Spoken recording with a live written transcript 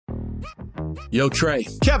Yo, Trey.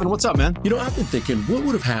 Kevin, what's up, man? You know, I've been thinking, what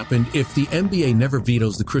would have happened if the NBA never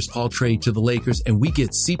vetoes the Chris Paul trade to the Lakers and we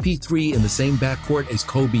get CP3 in the same backcourt as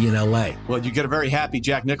Kobe in LA? Well, you get a very happy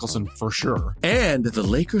Jack Nicholson for sure. And the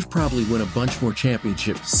Lakers probably win a bunch more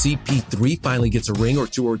championships. CP3 finally gets a ring or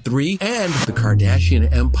two or three, and the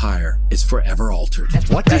Kardashian empire is forever altered.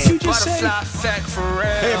 What did you just say?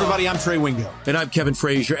 Hey, everybody, I'm Trey Wingo. And I'm Kevin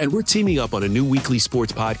Frazier, and we're teaming up on a new weekly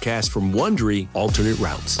sports podcast from Wondery, Alternate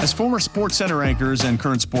Routes. As former Sports Center anchors and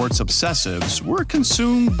current sports obsessives, we're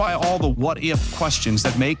consumed by all the what-if questions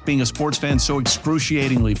that make being a sports fan so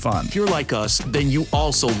excruciatingly fun. If you're like us, then you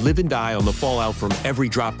also live and die on the fallout from every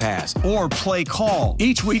drop pass. Or play call.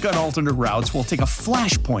 Each week on Alternate Routes, we'll take a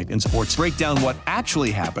flashpoint in sports, break down what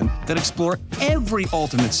actually happened, then explore every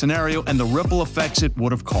alternate scenario and the ripple effects it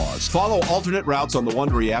would have caused. Follow Alternate Routes on the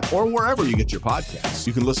Wondery app or wherever you get your podcasts.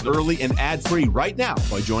 You can listen early and ad-free right now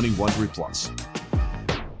by joining Wondery Plus.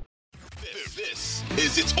 This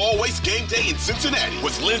is It's Always Game Day in Cincinnati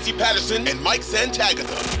with Lindsey Patterson and Mike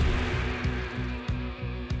Santagata.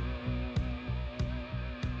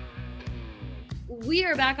 We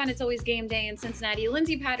are back on It's Always Game Day in Cincinnati.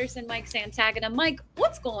 Lindsey Patterson, Mike Santagata. Mike,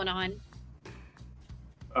 what's going on?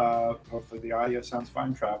 Hopefully the audio sounds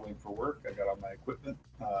fine. Traveling for work. I got all my equipment,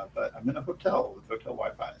 but I'm in a hotel with hotel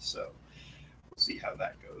Wi-Fi, so we'll see how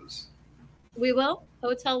that goes. We will.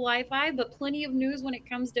 Hotel Wi-Fi, but plenty of news when it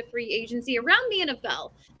comes to free agency around the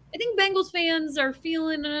NFL. I think Bengals fans are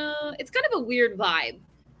feeling, it's kind of a weird vibe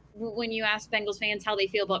when you ask Bengals fans how they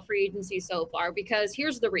feel about free agency so far, because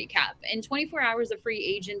here's the recap. In 24 hours of free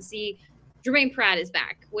agency, Jermaine Pratt is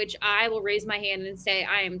back, which I will raise my hand and say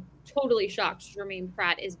I am totally shocked Jermaine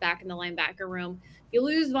Pratt is back in the linebacker room. You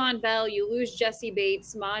lose Von Bell, you lose Jesse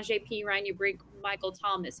Bates, Samaje Perine, you bring Michael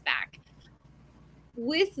Thomas back.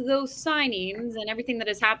 With those signings and everything that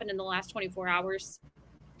has happened in the last 24 hours,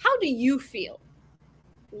 how do you feel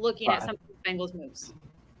looking at some of the Bengals moves?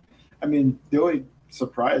 I mean, the only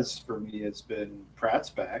surprise for me has been Pratt's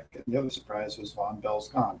back, and the other surprise was Von Bell's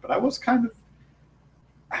gone. But I always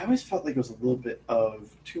felt like it was a little bit of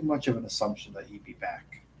too much of an assumption that he'd be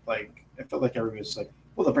back. Like, I felt like everybody was like,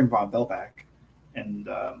 well, they'll bring Von Bell back. And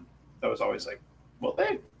that was always like, well,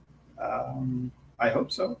 I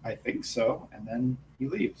hope so. I think so. And then he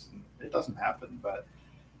leaves. And it doesn't happen. But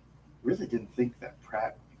really didn't think that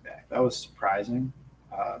Pratt would be back. That was surprising,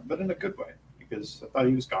 but in a good way, because I thought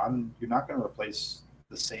he was gone. You're not going to replace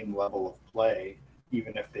the same level of play,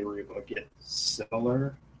 even if they were able to get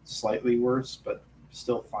similar, slightly worse, but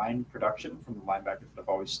still fine production from the linebackers that have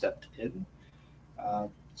always stepped in.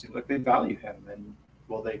 Seems like they value him. And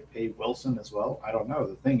will they pay Wilson as well? I don't know.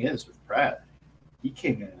 The thing is, with Pratt, he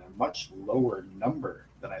came in at a much lower number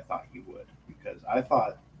than I thought he would, because I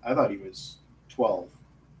thought he was 12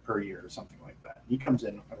 per year or something like that. He comes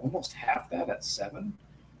in at almost half that at 7.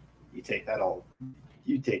 You take that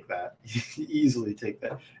you take that. You easily take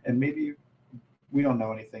that. And maybe we don't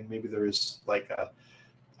know anything. Maybe there is like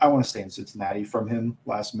I want to stay in Cincinnati from him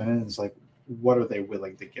last minute. It's like, what are they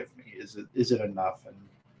willing to give me? Is it enough? And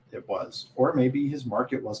it was. Or maybe his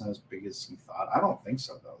market wasn't as big as he thought. I don't think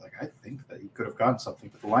so, though. Like, I think that he could have gotten something.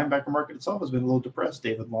 But the linebacker market itself has been a little depressed.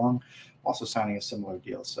 David Long also signing a similar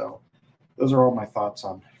deal. So those are all my thoughts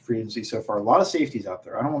on free agency so far. A lot of safeties out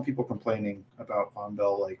there. I don't want people complaining about Von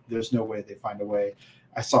Bell. Like, there's no way they find a way.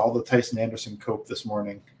 I saw all the Tyson Anderson cope this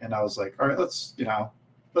morning, and I was like, all right, let's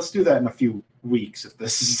do that in a few weeks if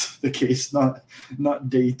this is the case, not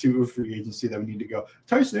day 2 of free agency that we need to go.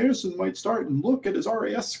 Tyson Anderson might start and look at his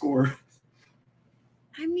RAS score.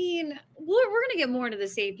 I mean, we're going to get more into the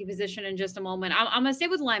safety position in just a moment. I'm going to stay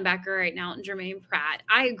with linebacker right now, and Jermaine Pratt.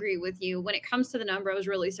 I agree with you. When it comes to the number, I was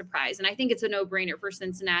really surprised. And I think it's a no-brainer for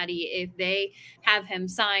Cincinnati if they have him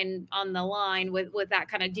sign on the line with that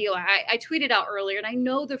kind of deal. I tweeted out earlier, and I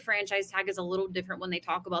know the franchise tag is a little different when they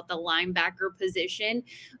talk about the linebacker position,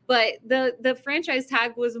 but the franchise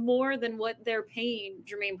tag was more than what they're paying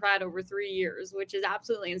Jermaine Pratt over 3 years, which is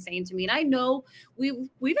absolutely insane to me. And I know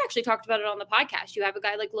we've actually talked about it on the podcast. You have a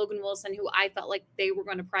guy like Logan Wilson, who I felt like they were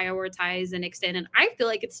going to prioritize and extend. And I feel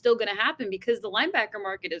like it's still going to happen because the linebacker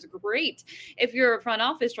market is great. If you're a front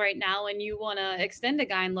office right now and you want to extend a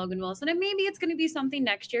guy in Logan Wilson, and maybe it's going to be something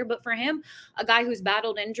next year, but for him, a guy who's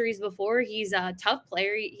battled injuries before, he's a tough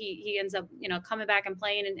player. He ends up, coming back and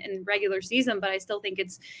playing in regular season, but I still think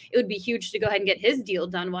it would be huge to go ahead and get his deal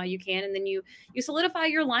done while you can. And then you solidify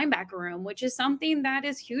your linebacker room, which is something that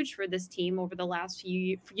is huge for this team over the last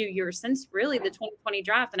few years since really the 2020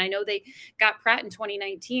 draft. And I know they got Pratt in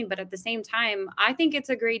 2019, but at the same time, I think it's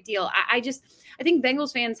a great deal. I think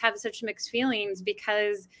Bengals fans have such mixed feelings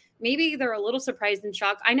because maybe they're a little surprised and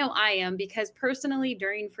shocked. I know I am, because personally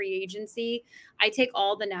during free agency, I take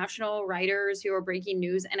all the national writers who are breaking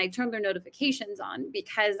news and I turn their notifications on,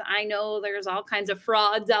 because I know there's all kinds of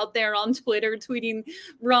frauds out there on Twitter tweeting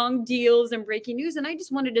wrong deals and breaking news. And I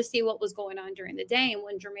just wanted to see what was going on during the day. And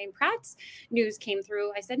when Jermaine Pratt's news came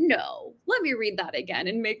through, I said, no, let me read that again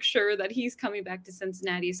and make sure that he's coming back to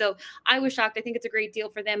Cincinnati. So I was shocked. I think it's a great deal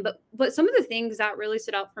for them. But some of the things that really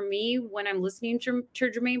stood out for me when I'm listening to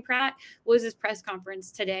Jermaine Pratt was his press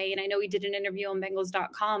conference today. And I know he did an interview on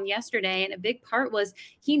Bengals.com yesterday. And a big part was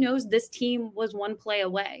he knows this team was one play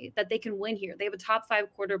away, that they can win here. They have a top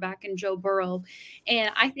 5 quarterback in Joe Burrow.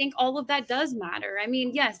 And I think all of that does matter. I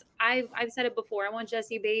mean, yes, I've said it before. I want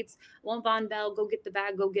Jesse Bates, I want Von Bell, go get the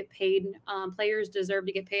bag, go get paid. Players deserve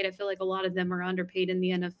to get paid. I feel like a lot of them are underpaid in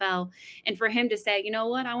the NFL. And for him to say, you know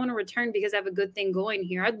what, I want to return because I have a good thing going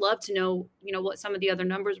here. I'd love to know, what some of the other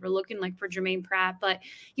numbers were looking like for Jermaine Pratt, but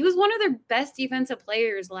he was one of their best defensive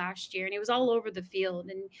players last year, and he was all over the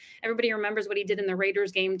field. And everybody remembers what he did in the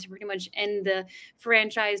Raiders game to pretty much end the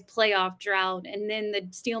franchise playoff drought, and then the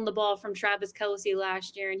stealing the ball from Travis Kelce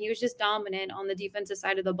last year. And he was just dominant on the defensive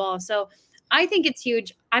side of the ball. So I think it's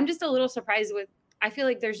huge. I'm just a little surprised I feel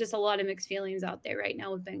like there's just a lot of mixed feelings out there right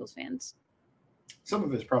now with Bengals fans. Some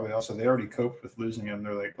of it's probably also they already coped with losing him.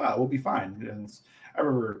 They're like, wow, we'll be fine. And I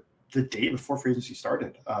remember the day before free agency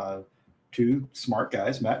started, 2 smart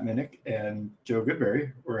guys, Matt Minnick and Joe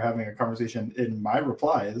Goodberry, were having a conversation in my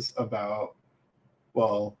replies about,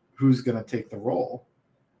 well, who's going to take the role?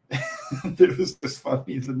 It was just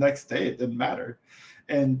funny. The next day, it didn't matter.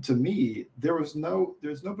 And to me, there's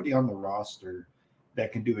nobody on the roster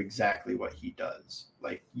that can do exactly what he does.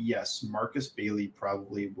 Like, yes, Marcus Bailey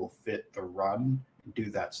probably will fit the run and do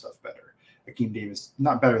that stuff better. Akeem Davis,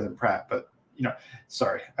 not better than Pratt, but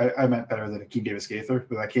sorry, I meant better than Akeem Davis Gaither,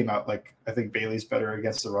 but that came out like I think Bailey's better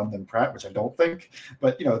against the run than Pratt, which I don't think.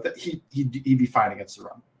 But that he'd be fine against the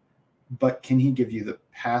run. But can he give you the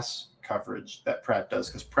pass coverage that Pratt does?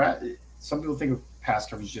 Because Pratt, some people think of pass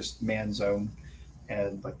coverage just man zone,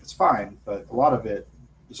 and like that's fine, but a lot of it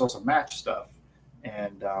is also match stuff.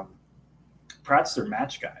 And Pratt's their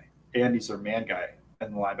match guy, and he's their man guy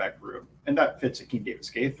in the linebacker room, and that fits Akeem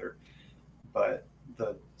Davis Gaither. But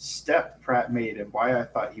the step Pratt made and why I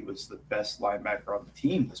thought he was the best linebacker on the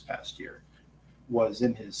team this past year was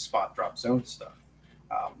in his spot drop zone stuff.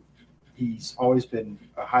 He's always been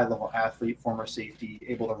a high-level athlete, former safety,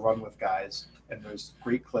 able to run with guys, and there's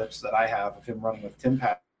great clips that I have of him running with Tim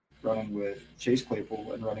Pat, running with Chase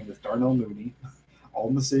Claypool, and running with Darnell Mooney, all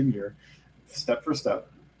in the same year, step for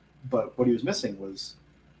step. But what he was missing was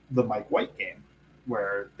the Mike White game,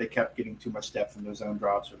 where they kept getting too much depth in their zone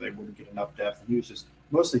drops, or they wouldn't get enough depth, and he was just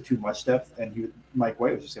mostly too much depth, and Mike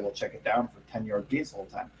White was just able to check it down for 10-yard gains the whole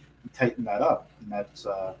time. He tightened that up, and that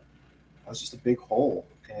was just a big hole,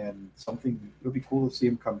 and something it would be cool to see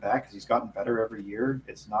him come back because he's gotten better every year.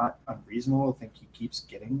 It's not unreasonable to think he keeps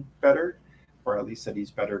getting better, or at least that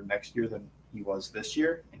he's better next year than he was this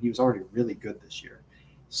year, and he was already really good this year.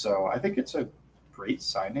 So I think it's a great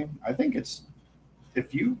signing. I think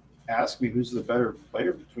if you ask me who's the better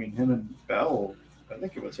player between him and Bell, I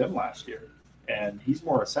think it was him last year. And he's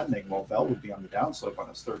more ascending, while Bell would be on the downslope on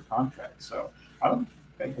his 3rd contract. So I don't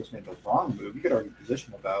think Bengals made the wrong move. You could argue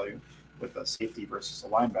positional value with a safety versus a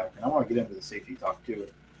linebacker. And I want to get into the safety talk too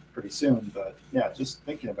pretty soon. But yeah, just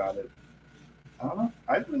thinking about it, I don't know.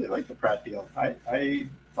 I really like the Pratt deal. I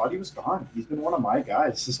thought he was gone. He's been one of my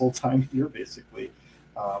guys this whole time here, basically.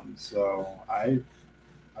 So I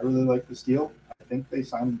really like this deal. I think they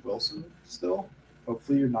signed Wilson still.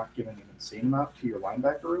 Hopefully you're not giving an insane amount to your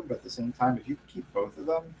linebacker room, but at the same time, if you keep both of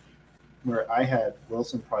them, where I had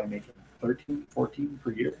Wilson probably making 13, 14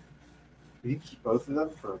 per year, if you keep both of them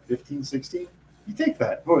for 15, 16, you take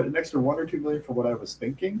that. Boy, an extra $1 or $2 million for what I was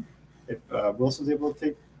thinking. If Wilson's able to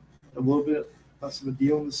take a little bit less of a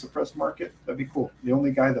deal in the suppressed market, that'd be cool. The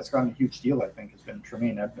only guy that's gotten a huge deal, I think, has been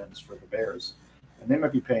Tremaine Edmonds for the Bears. And they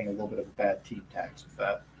might be paying a little bit of a bad team tax with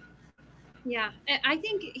that. Yeah, I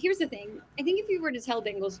think here's the thing. I think if you were to tell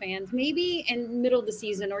Bengals fans, maybe in middle of the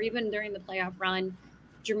season or even during the playoff run,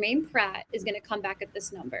 Jermaine Pratt is going to come back at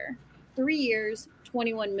this number. 3 years,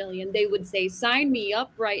 $21 million. They would say, sign me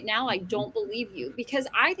up right now. I don't believe you. Because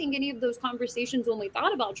I think any of those conversations when we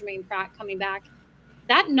thought about Jermaine Pratt coming back,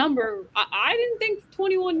 that number, I didn't think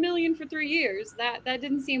 $21 million for 3 years. That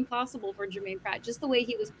didn't seem possible for Jermaine Pratt, just the way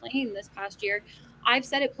he was playing this past year. I've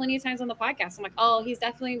said it plenty of times on the podcast. I'm like, oh, he's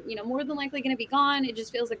definitely, more than likely going to be gone. It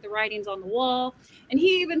just feels like the writing's on the wall. And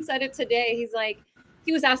he even said it today. He's like,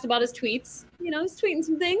 he was asked about his tweets. He's tweeting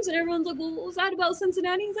some things, and everyone's like, well, what was that about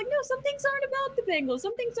Cincinnati? He's like, no, some things aren't about the Bengals.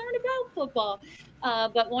 Some things aren't about football.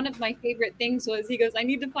 But one of my favorite things was he goes, I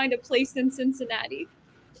need to find a place in Cincinnati.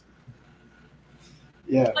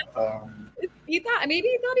 Yeah. Maybe he thought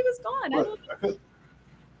he was gone. I don't know.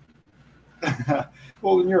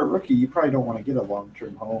 Well, when you're a rookie, you probably don't want to get a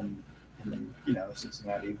long-term home in,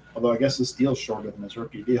 Cincinnati. Although I guess this deal's shorter than his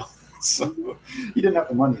rookie deal. So he didn't have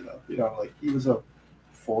the money, though. He was a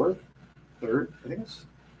third,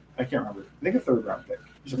 I can't remember. I think a third-round pick.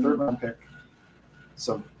 He's a third-round pick.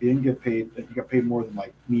 So he didn't get paid. He got paid more than,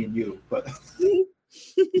 like, me and you, but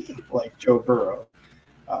like Joe Burrow.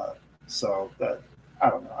 So that, I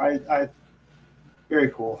don't know. I very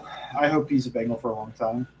cool. I hope he's a Bengal for a long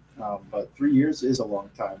time. But 3 years is a long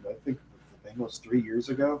time. I think the Bengals 3 years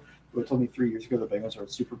ago, if you told me 3 years ago the Bengals are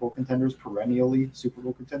Super Bowl contenders, perennially Super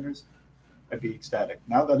Bowl contenders, I'd be ecstatic.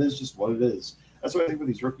 Now that is just what it is. That's what I think with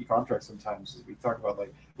these rookie contracts sometimes is we talk about,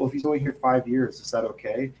 like, well, if he's only here 5 years, is that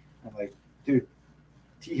okay? I'm like, dude,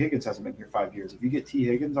 T. Higgins hasn't been here 5 years. If you get T.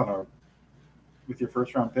 Higgins with your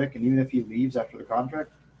first-round pick, and even if he leaves after the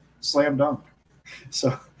contract, slam dunk.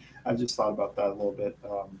 So I just thought about that a little bit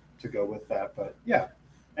to go with that. But, yeah,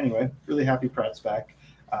 anyway, really happy Pratt's back.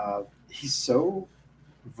 He's so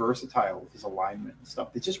versatile with his alignment and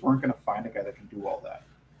stuff. They just weren't going to find a guy that can do all that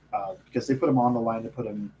because they put him on the line to put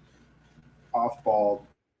him off-ball,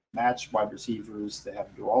 match wide receivers. They have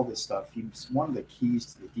him do all this stuff. He's one of the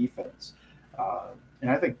keys to the defense. And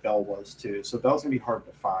I think Bell was too. So Bell's going to be hard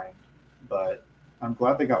to find. But I'm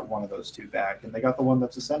glad they got one of those two back. And they got the one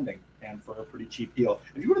that's ascending and for a pretty cheap deal.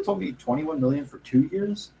 If you would have told me $21 million for 2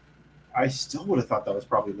 years, I still would have thought that was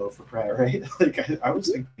probably low for Pratt, right? Like I was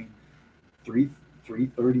thinking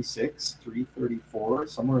 336, 334,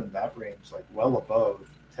 somewhere in that range, like well above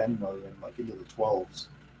 10 million, like into the 12s.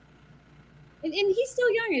 And he's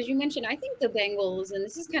still young, as you mentioned. I think the Bengals, and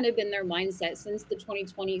this has kind of been their mindset since the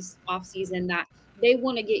 2020 offseason, that they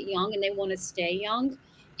want to get young and they want to stay young.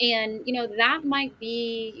 And, that might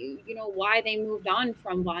be, why they moved on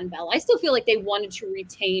from Von Bell. I still feel like they wanted to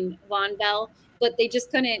retain Von Bell, but they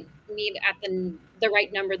just couldn't meet at the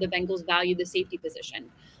right number the Bengals value the safety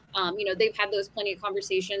position. They've had those plenty of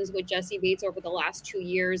conversations with Jesse Bates over the last 2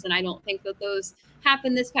 years, and I don't think that those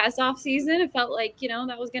happened this past offseason. It felt like,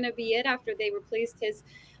 that was going to be it after they replaced his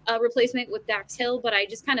replacement with Dax Hill, but I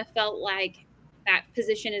just kind of felt like that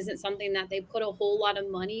position isn't something that they put a whole lot of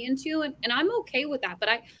money into, and I'm okay with that. But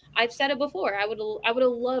I've said it before. I would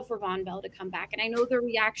have loved for Von Bell to come back, and I know the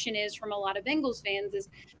reaction is from a lot of Bengals fans is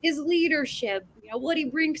his leadership, what he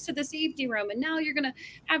brings to the safety room, and now you're going to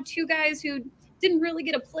have two guys who didn't really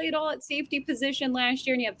get a play at all at safety position last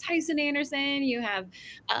year. And you have Tyson Anderson, you have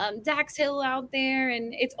Dax Hill out there,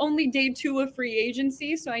 and it's only day 2 of free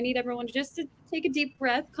agency. So I need everyone to take a deep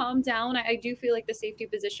breath, calm down. I do feel like the safety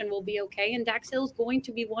position will be okay. And Dax Hill is going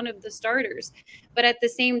to be one of the starters. But at the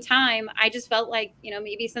same time, I just felt like,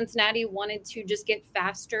 maybe Cincinnati wanted to just get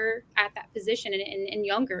faster at that position and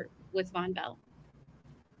younger with Von Bell.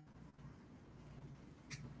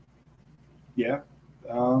 Yeah.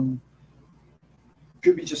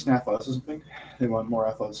 Could be just an athleticism thing. They want more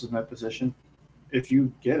athleticism at position. If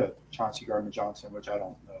you get a Chauncey Gardner-Johnson, which I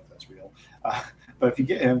don't know if that's real, but if you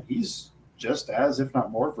get him, he's just as, if not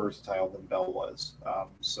more, versatile than Bell was.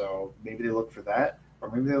 So maybe they look for that, or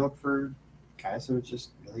maybe they look for guys that are just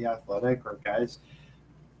really athletic, or guys,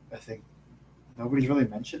 I think nobody's really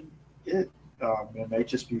mentioned it. It might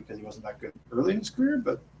just be because he wasn't that good early in his career,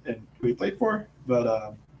 and who he played for. But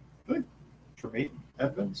I think Tremaine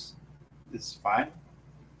Edmonds is fine.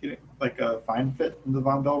 Like a fine fit in the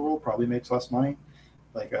Von Bell rule, probably makes less money,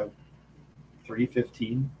 like a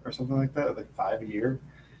 315 or something like that, like $5 a year.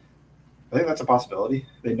 I think that's a possibility.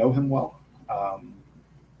 They know him well,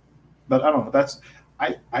 but I don't know.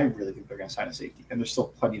 I really think they're going to sign a safety, and there's still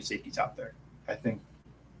plenty of safeties out there. I think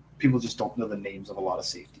people just don't know the names of a lot of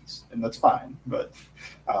safeties, and that's fine. But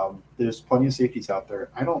there's plenty of safeties out there.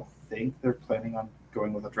 I don't think they're planning on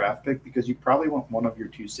going with a draft pick because you probably want one of your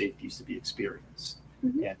two safeties to be experienced.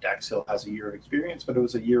 Mm-hmm. And Dax Hill has a year of experience, but it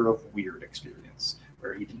was a year of weird experience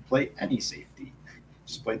where he didn't play any safety,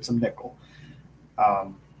 just played some nickel.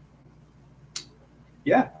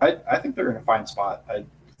 Yeah, I think they're in a fine spot. I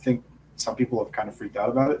think some people have kind of freaked out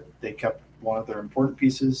about it. They kept one of their important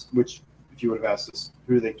pieces, which if you would have asked us,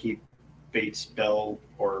 who do they keep, Bates, Bell,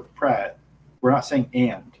 or Pratt, we're not saying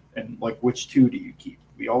and like which two do you keep?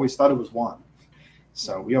 We always thought it was one.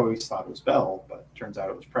 So we always thought it was Bell, but it turns out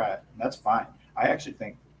it was Pratt, and that's fine. I actually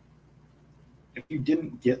think if you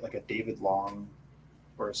didn't get like a David Long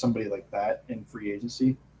or somebody like that in free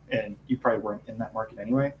agency, and you probably weren't in that market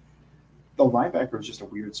anyway, the linebacker is just a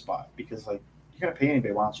weird spot because like you're going to pay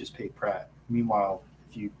anybody, why don't you just pay Pratt? Meanwhile,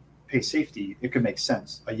 if you pay safety, it could make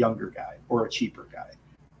sense, a younger guy or a cheaper guy.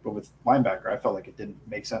 But with linebacker, I felt like it didn't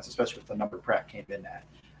make sense, especially with the number Pratt came in at.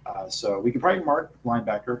 So we could probably mark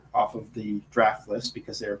linebacker off of the draft list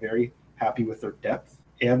because they're very happy with their depth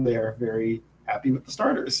and they are very happy with the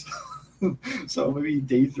starters. So maybe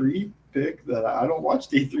day 3 pick that I don't watch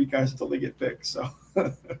day 3 guys until they get picked. So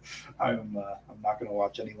I'm not going to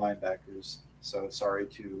watch any linebackers. So sorry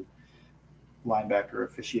to linebacker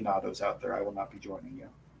aficionados out there. I will not be joining you.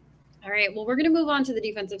 All right, well, we're going to move on to the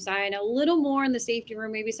defensive side. A little more in the safety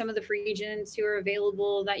room, maybe some of the free agents who are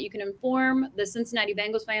available that you can inform the Cincinnati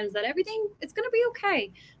Bengals fans that everything is going to be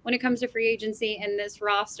okay when it comes to free agency and this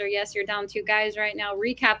roster. Yes, you're down 2 guys right now.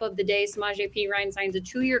 Recap of the day, Samaje Perine signs a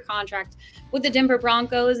 2-year contract with the Denver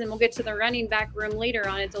Broncos, and we'll get to the running back room later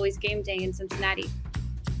on. It's always game day in Cincinnati.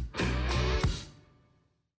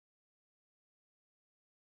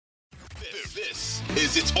 This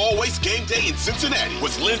is It's Always Game Day in Cincinnati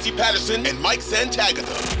with Lindsey Patterson and Mike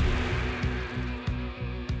Santagatha.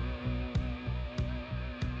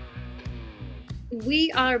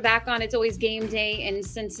 We are back on It's Always Game Day in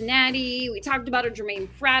Cincinnati. We talked about it. Jermaine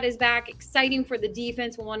Pratt is back. Exciting for the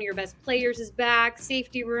defense when one of your best players is back.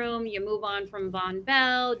 Safety room, you move on from Von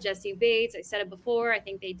Bell, Jesse Bates. I said it before. I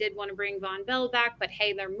think they did want to bring Von Bell back, but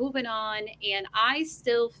hey, they're moving on. And I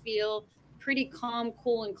still feel pretty calm,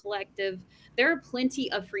 cool, and collective. There are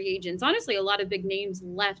plenty of free agents. Honestly, a lot of big names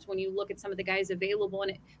left when you look at some of the guys available. And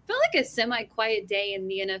it felt like a semi-quiet day in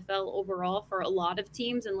the NFL overall for a lot of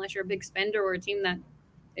teams, unless you're a big spender or a team that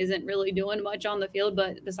isn't really doing much on the field,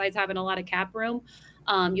 but besides having a lot of cap room.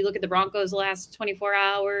 You look at the Broncos the last 24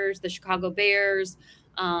 hours, the Chicago Bears.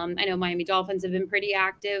 I know Miami Dolphins have been pretty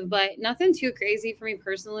active, but nothing too crazy for me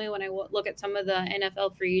personally when I look at some of the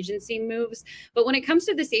NFL free agency moves. But when it comes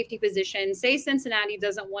to the safety position, say Cincinnati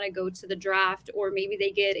doesn't want to go to the draft, or maybe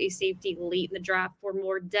they get a safety late in the draft for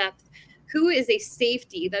more depth. Who is a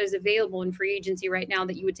safety that is available in free agency right now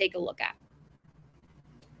that you would take a look at?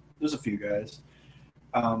 There's a few guys.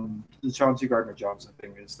 The Chauncey Gardner-Johnson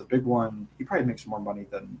thing is the big one. He probably makes more money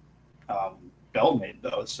than Bell made,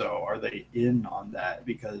 though. So are they in on that?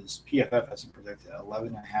 Because PFF has him projected at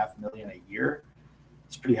 $11.5 million a year.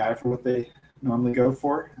 It's pretty high for what they normally go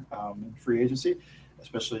for in free agency.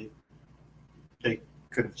 Especially, they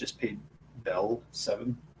could have just paid Bell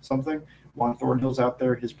 $7 something. Juan Thornhill's out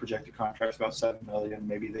there. His projected contract's about $7 million.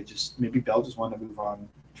 Maybe Bell just wanted to move on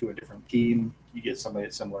to a different team. You get somebody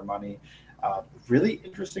at similar money. Really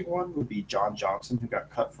interesting one would be John Johnson, who got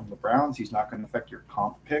cut from the Browns. He's not going to affect your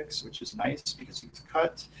comp picks, which is nice because he's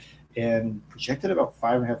cut and projected about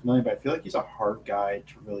 $5.5 million. But I feel like he's a hard guy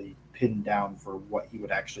to really pin down for what he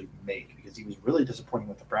would actually make because he was really disappointing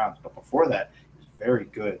with the Browns. But before that, he was very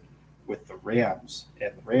good with the Rams,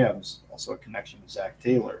 and the Rams also a connection with Zach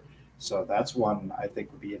Taylor. So that's one I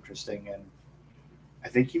think would be interesting, and I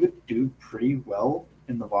think he would do pretty well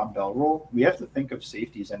in the Von Bell role. We have to think of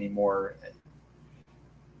safeties anymore.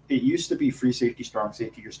 It used to be free safety, strong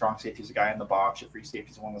safety. Your strong safety is a guy in the box. Your free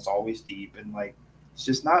safety is one that's always deep, and like it's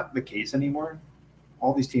just not the case anymore.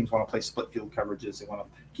 All these teams want to play split field coverages. They want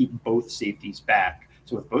to keep both safeties back.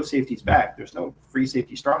 So with both safeties back, there's no free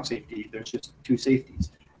safety, strong safety. There's just 2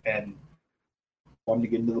 safeties, and one to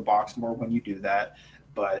get into the box more when you do that.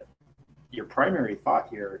 But your primary thought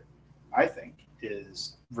here, I think,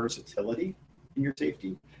 is versatility in your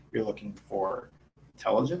safety. You're looking for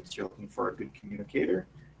intelligence. You're looking for a good communicator.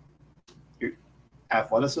 Your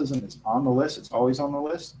athleticism is on the list. It's always on the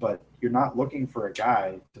list, but you're not looking for a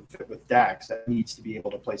guy to fit with Dax that needs to be able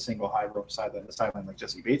to play single high rope sideline to sideline like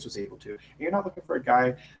Jesse Bates was able to. And you're not looking for a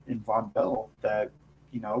guy in Von Bell that,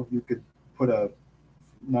 you could put a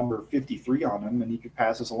number 53 on him and he could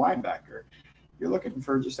pass as a linebacker. You're looking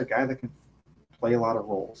for just a guy that can play a lot of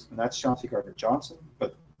roles, and that's Chauncey Gardner-Johnson.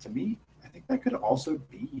 But to me, I think that could also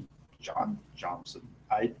be John Johnson.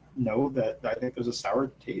 I know that I think there's a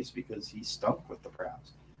sour taste because he stunk with the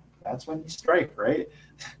Browns. That's when you strike, right?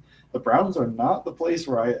 The Browns are not the place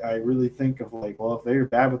where I really think of like, well, if they're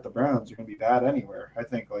bad with the Browns, you're going to be bad anywhere. I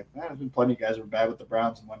think there's been plenty of guys who were bad with the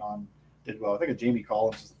Browns and went on, did well. I think Jamie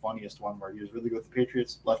Collins is the funniest one where he was really good with the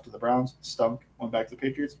Patriots, left to the Browns, stunk, went back to the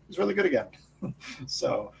Patriots. He's really good again.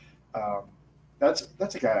 So that's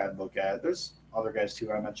a guy I'd look at. There's other guys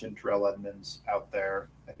too. I mentioned Terrell Edmonds out there.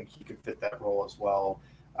 I think he could fit that role as well.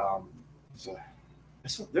 So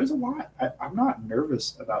there's a lot. I'm not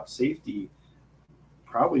nervous about safety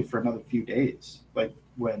probably for another few days. Like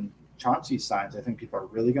when Chauncey signs, I think people are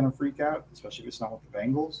really going to freak out, especially if it's not with the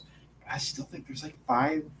Bengals. I still think there's like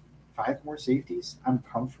five more safeties I'm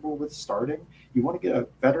comfortable with starting. You want to get a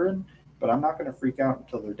veteran, but I'm not going to freak out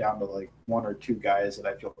until they're down to like one or two guys that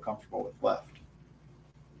I feel comfortable with left.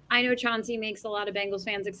 I know Chauncey makes a lot of Bengals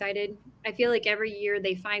fans excited. I feel like every year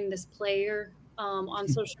they find this player on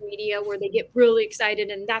social media where they get really excited,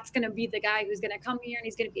 and that's going to be the guy who's going to come here and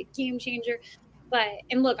he's going to be a game changer.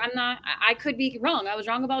 And look, I could be wrong. I was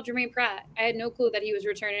wrong about Jermaine Pratt. I had no clue that he was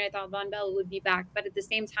returning. I thought Von Bell would be back. But at the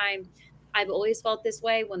same time, I've always felt this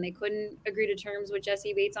way when they couldn't agree to terms with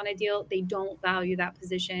Jesse Bates on a deal. They don't value that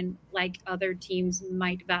position like other teams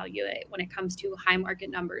might value it when it comes to high market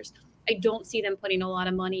numbers. I don't see them putting a lot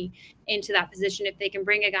of money into that position. If they can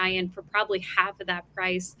bring a guy in for probably half of that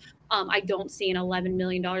price, I don't see an $11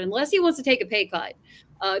 million, unless he wants to take a pay cut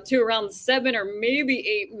to around $7 or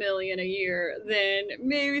maybe $8 million a year, then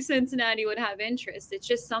maybe Cincinnati would have interest. It's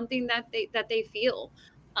just something that they feel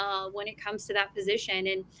when it comes to that position.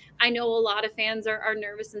 And I know a lot of fans are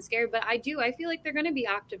nervous and scared, but I feel like they're going to be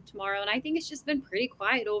active tomorrow. And I think it's just been pretty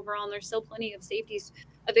quiet overall, and there's still plenty of safeties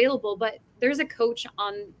available. But there's a coach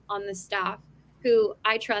on the staff who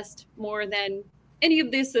I trust more than any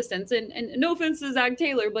of the assistants. And no offense to Zach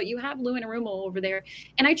Taylor, but you have Lou Anarumo over there.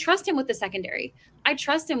 And I trust him with the secondary. I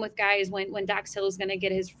trust him with guys when Dax Hill is going to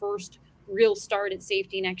get his first real start at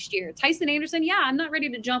safety next year. Tyson Anderson, I'm not ready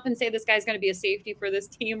to jump and say this guy's going to be a safety for this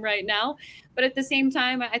team right now. But at the same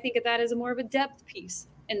time, I think of that as more of a depth piece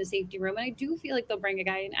in the safety room. And I do feel like they'll bring a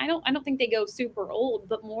guy in. I don't think they go super old,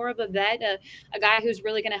 but more of a vet, a guy who's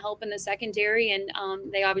really going to help in the secondary. And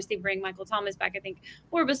they obviously bring Michael Thomas back. I think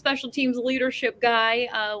more of a special teams leadership guy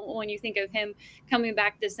when you think of him coming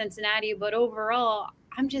back to Cincinnati. But overall,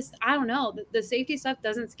 I don't know. The safety stuff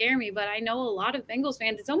doesn't scare me, but I know a lot of Bengals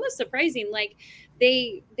fans, it's almost surprising. Like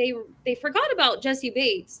they forgot about Jesse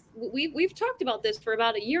Bates. We've talked about this for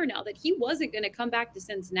about a year now, that he wasn't going to come back to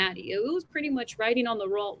Cincinnati. It was pretty much writing on the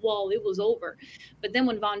wall. It was over. But then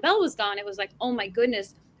when Von Bell was gone, it was like, oh my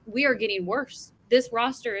goodness, we are getting worse. This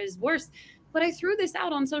roster is worse. But I threw this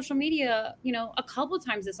out on social media, a couple of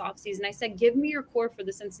times this offseason. I said, give me your core for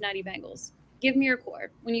the Cincinnati Bengals. Give me your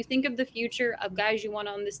core. When you think of the future of guys you want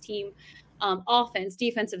on this team, offense,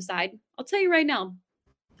 defensive side, I'll tell you right now,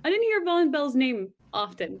 I didn't hear Von Bell's name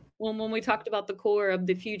often when we talked about the core of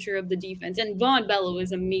the future of the defense. And Von Bell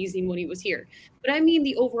was amazing when he was here. But I mean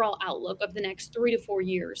the overall outlook of the next 3 to 4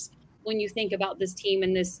 years when you think about this team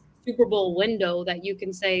and this Super Bowl window that you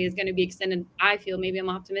can say is going to be extended. I feel, maybe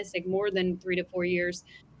I'm optimistic, more than 3 to 4 years.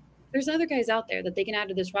 There's other guys out there that they can add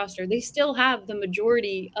to this roster. They still have the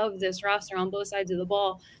majority of this roster on both sides of the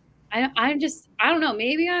ball. I don't know.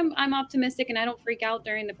 Maybe I'm optimistic and I don't freak out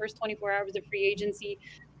during the first 24 hours of free agency,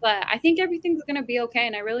 but I think everything's going to be okay.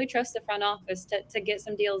 And I really trust the front office to get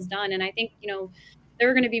some deals done. And I think,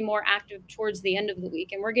 they're going to be more active towards the end of the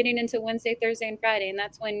week. And we're getting into Wednesday, Thursday, and Friday. And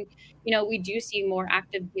that's when, we do see more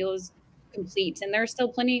active deals complete. And there's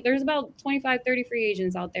still there's about 25, 30 free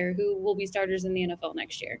agents out there who will be starters in the NFL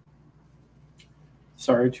next year.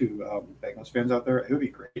 Sorry to Bengals fans out there. It would be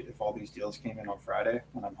great if all these deals came in on Friday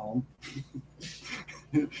when I'm home.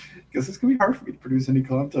 Because it's going to be hard for me to produce any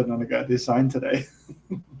content on a guy they signed today.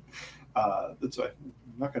 That's why I'm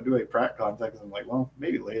not going to do a Pratt content, because I'm like, well,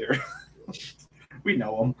 maybe later. We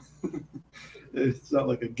know him. It's not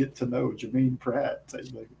like a get to know Jermaine Pratt.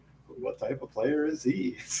 It's like, what type of player is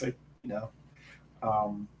he? It's like, I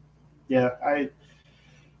don't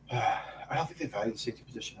think they value the safety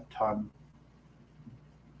position a ton.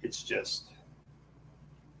 It's just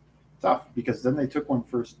tough because then they took one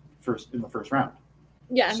first in the first round.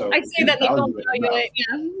 Yeah, so I'd say that they don't value it.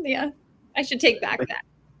 Yeah. I should take back that.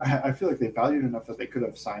 I feel like they valued enough that they could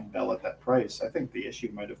have signed Bell at that price. I think the issue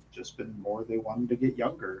might have just been more they wanted to get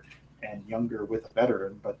younger with a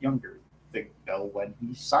veteran, but younger. I think Bell, when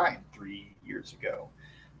he signed 3 years ago,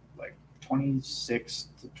 like 26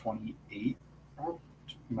 to 28. I don't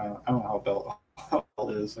know how Bell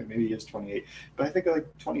is, like maybe he is 28, but I think like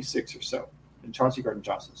 26 or so. And Chauncey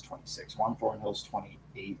Gardner-Johnson is 26. Juan Thornhill's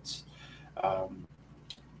 28.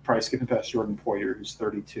 Probably skipping past Jordan Poyer, who's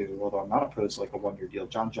 32, although I'm not opposed to like a one-year deal.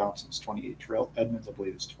 John Johnson's 28. Terrell Edmonds, I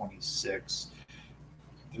believe, is 26.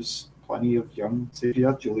 There's plenty of young safety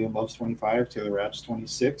out. Julian Love's 25. Taylor Rapp's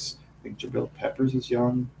 26. I think Jabril Peppers is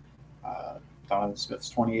young. Donovan Smith's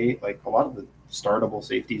 28. Like a lot of the startable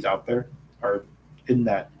safeties out there are in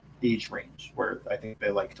that age range where I think they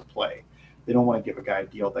like to play. They don't want to give a guy a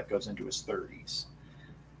deal that goes into his 30s.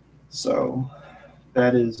 So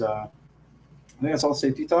that is, I think that's all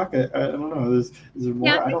safety talk. I don't know. Is there more?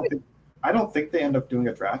 Yeah, I don't think they end up doing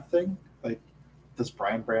a draft thing. Like, does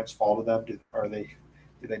Brian Branch fall to them? Do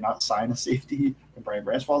they not sign a safety and Brian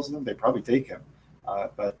Branch falls to them? They probably take him.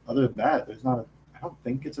 But other than that, I don't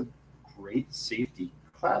think it's a great safety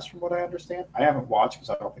class, from what I understand. I haven't watched because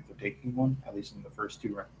I don't think they're taking one, at least in the first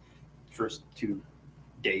two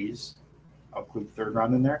days. I'll include the third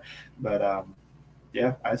round in there. But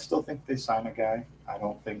yeah, I still think they sign a guy. I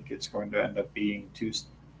don't think it's going to end up being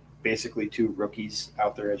basically two rookies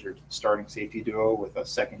out there as your starting safety duo with a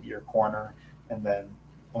second-year corner, and then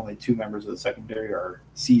only two members of the secondary are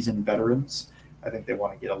seasoned veterans. I think they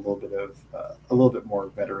want to get a little bit more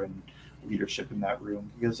veteran leadership in that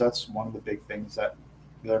room, because that's one of the big things that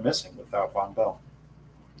they're missing without Von Bell.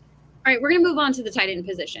 All right, we're going to move on to the tight end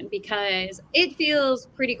position because it feels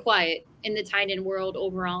pretty quiet in the tight end world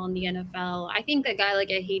overall in the NFL. I think a guy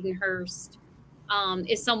like a Hayden Hurst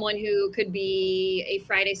is someone who could be a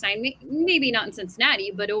Friday sign, maybe not in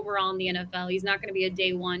Cincinnati, but overall in the NFL. He's not going to be a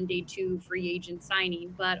day one, day two free agent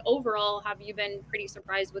signing. But overall, have you been pretty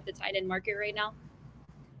surprised with the tight end market right now?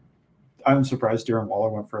 I'm surprised Darren Waller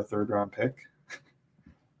went for a third-round pick.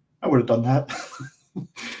 I would have done that.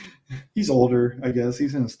 He's older, I guess.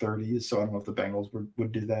 He's in his 30s, so I don't know if the Bengals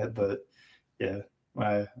would do that. But, yeah,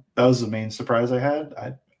 that was the main surprise I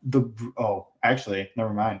had. Actually,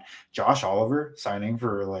 never mind. Josh Oliver signing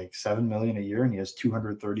for like $7 million a year, and he has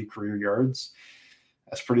 230 career yards.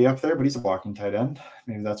 That's pretty up there, but he's a blocking tight end.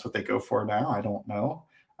 Maybe that's what they go for now. I don't know.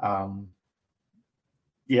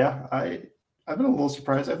 Yeah, I've been a little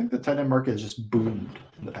surprised. I think the tight end market has just boomed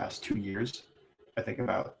in the past 2 years. I think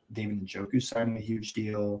about David Njoku signing a huge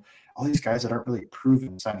deal, all these guys that aren't really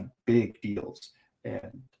proven signing big deals.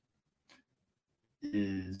 And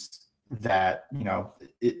is that,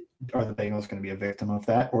 are the Bengals going to be a victim of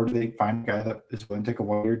that? Or do they find a guy that is willing to take a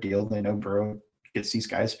 1-year deal? They know Burrow gets these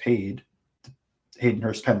guys paid, Hayden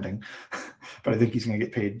Hurst pending, but I think he's going to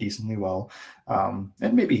get paid decently well.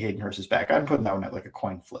 And maybe Hayden Hurst is back. I'm putting that one at like a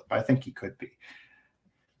coin flip. I think he could be.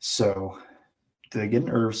 So do they get an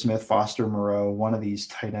Irv Smith, Foster Moreau, one of these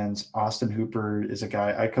tight ends? Austin Hooper is a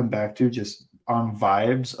guy I come back to just on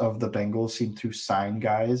vibes of the Bengals seem to sign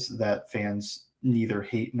guys that fans neither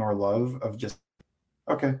hate nor love, of just,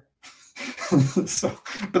 okay. So,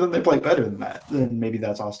 but then they play better than that. Then maybe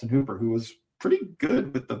that's Austin Hooper, who was pretty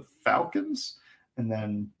good with the Falcons and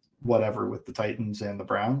then whatever with the Titans and the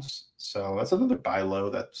Browns. So that's another buy low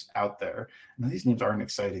that's out there. And these names aren't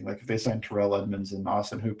exciting. Like if they sign Terrell Edmonds and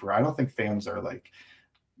Austin Hooper, I don't think fans are like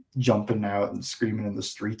jumping out and screaming in the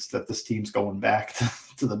streets that this team's going back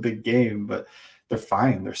to the big game, but they're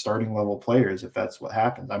fine. They're starting level players if that's what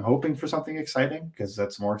happens. I'm hoping for something exciting because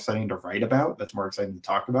that's more exciting to write about. That's more exciting to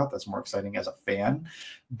talk about. That's more exciting as a fan.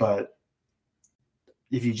 But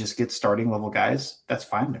if you just get starting level guys, that's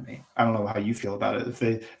fine to me. I don't know how you feel about it.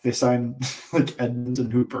 If they sign like Edmonds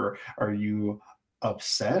and Hooper, are you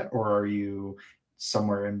upset or are you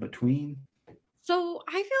somewhere in between? So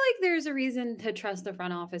I feel like there's a reason to trust the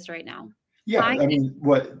front office right now. Yeah, I mean,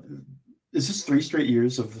 what is this 3 straight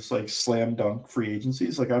years of this like slam dunk free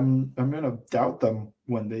agencies? Like I'm gonna doubt them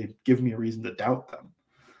when they give me a reason to doubt them.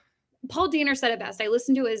 Paul Diener said it best. I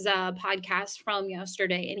listened to his podcast from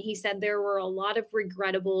yesterday, and he said there were a lot of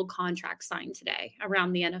regrettable contracts signed today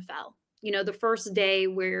around the NFL. The first day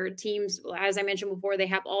where teams, as I mentioned before, they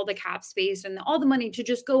have all the cap space and all the money to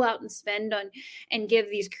just go out and spend on and give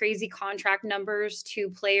these crazy contract numbers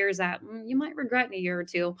to players that you might regret in a year or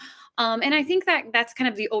two. And I think that's kind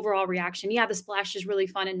of the overall reaction. Yeah, the splash is really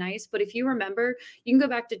fun and nice. But if you remember, you can go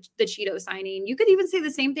back to the Cheeto signing. You could even say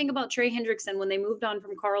the same thing about Trey Hendrickson when they moved on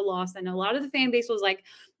from Carl Lawson. A lot of the fan base was like,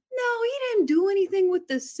 no, he didn't do anything with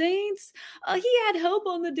the Saints. He had help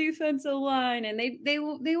on the defensive line, and they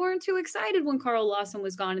weren't too excited when Carl Lawson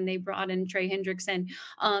was gone and they brought in Trey Hendrickson.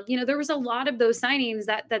 There was a lot of those signings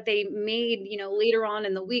that they made, later on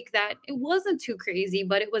in the week that it wasn't too crazy,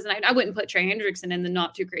 but it wasn't. I wouldn't put Trey Hendrickson in the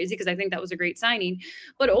not too crazy because I think that was a great signing.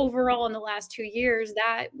 But overall, in the last 2 years,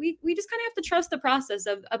 that we just kind of have to trust the process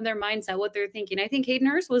of their mindset, what they're thinking. I think Hayden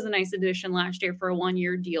Hurst was a nice addition last year for a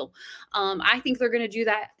 1-year deal. I think they're going to do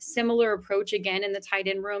that similar approach again in the tight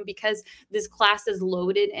end room because this class is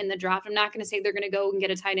loaded in the draft. I'm not going to say they're going to go and get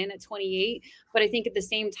a tight end at 28, but I think at the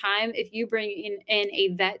same time, if you bring in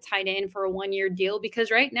a vet tight end for a 1-year deal, because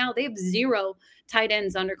right now they have 0 tight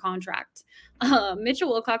ends under contract. Mitchell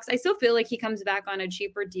Wilcox, I still feel like he comes back on a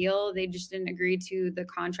cheaper deal. They just didn't agree to the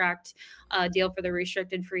contract deal for the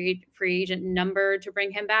restricted free agent number to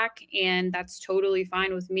bring him back. And that's totally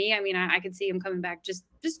fine with me. I mean, I could see him coming back just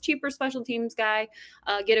cheaper special teams guy,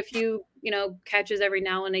 get a few, catches every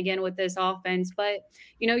now and again with this offense. But,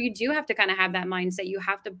 you do have to kind of have that mindset. You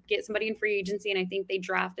have to get somebody in free agency. And I think they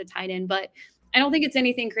draft a tight end, but I don't think it's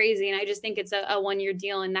anything crazy. And I just think it's a 1-year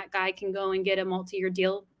deal and that guy can go and get a multi-year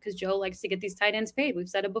deal because Joe likes to get these tight ends paid. We've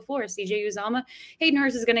said it before. CJ Uzomah, Hayden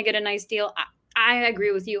Hurst is going to get a nice deal. I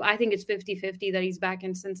agree with you. I think it's 50-50 that he's back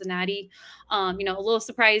in Cincinnati. A little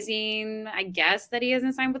surprising, I guess, that he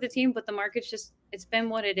hasn't signed with the team, but the market's just, it's been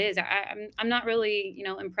what it is. I'm not really,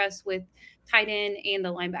 impressed with tight end and the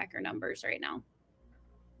linebacker numbers right now.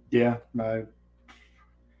 Yeah,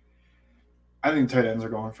 I think tight ends are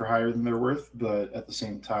going for higher than they're worth, but at the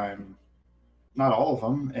same time, not all of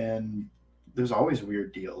them. And there's always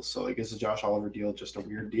weird deals. So, like, is the Josh Oliver deal just a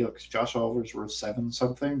weird deal? Because Josh Oliver's worth 7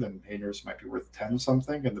 something, then Hayner's might be worth 10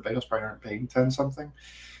 something, and the Bengals probably aren't paying 10 something.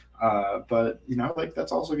 But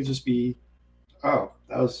that's also could just be, oh,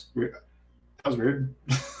 that was weird. That was weird.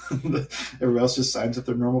 Everybody else just signs at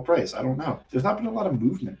their normal price. I don't know. There's not been a lot of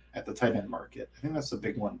movement at the tight end market. I think that's the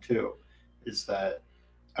big one too, is that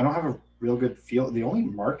I don't have a real good feel. The only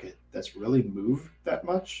market that's really moved that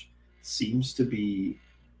much seems to be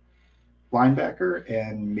linebacker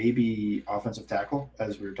and maybe offensive tackle.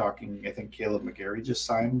 As we were talking, I think Caleb McGarry just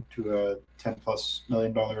signed to a $10+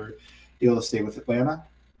 million deal to stay with Atlanta.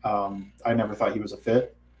 I never thought he was a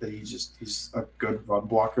fit. He's a good run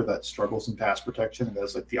blocker that struggles in pass protection, and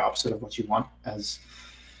that's like the opposite of what you want as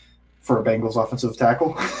for a Bengals offensive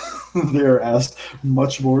tackle. They're asked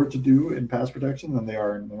much more to do in pass protection than they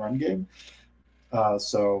are in the run game.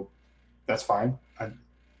 So that's fine. I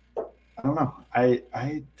don't know.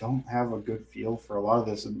 I don't have a good feel for a lot of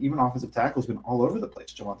this, and even offensive tackle's been all over the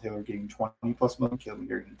place. Jawan Taylor getting $20+ million, Caleb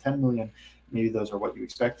getting $10 million. Maybe those are what you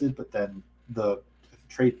expected, but then the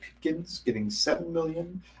Trey Pipkins getting $7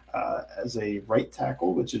 million as a right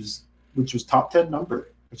tackle, which was top 10 number,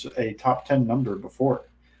 which is a top 10 number before.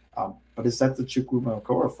 But is that the Chukwuma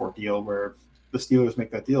Okorafor deal where the Steelers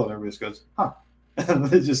make that deal and everybody just goes, huh? And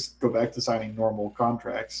they just go back to signing normal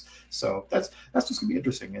contracts. So that's just gonna be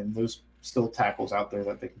interesting. And there's still tackles out there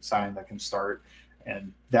that they can sign that can start.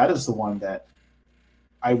 And that is the one that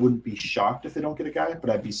I wouldn't be shocked if they don't get a guy,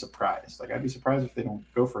 but I'd be surprised. Like, I'd be surprised if they don't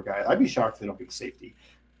go for a guy. I'd be shocked if they don't get a safety.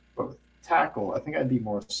 But with tackle, I think I'd be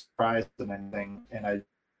more surprised than anything. And I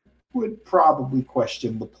would probably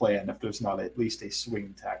question the plan if there's not at least a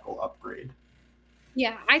swing tackle upgrade.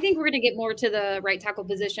 Yeah, I think we're going to get more to the right tackle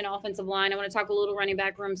position, offensive line. I want to talk a little running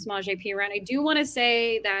back room, Samaje Perine. I do want to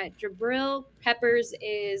say that Jabril Peppers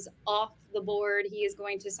is off the board. He is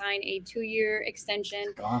going to sign a 2-year extension,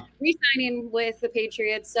 re-signing with the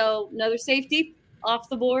Patriots. So another safety off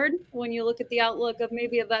the board when you look at the outlook of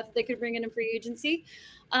maybe a vet that they could bring in free agency.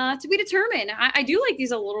 To be determined. I do like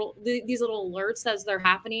these little alerts as they're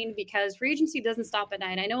happening, because free agency doesn't stop at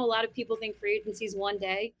night. I know a lot of people think free agency is one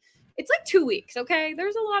day. It's like 2 weeks, okay?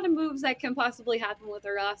 There's a lot of moves that can possibly happen with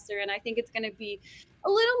a roster, and I think it's going to be a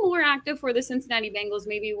little more active for the Cincinnati Bengals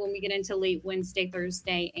maybe when we get into late Wednesday,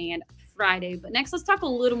 Thursday, and Friday. But next, let's talk a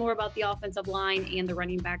little more about the offensive line and the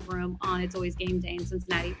running back room on It's Always Game Day in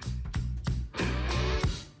Cincinnati.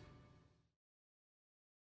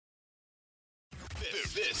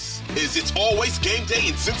 This is It's Always Game Day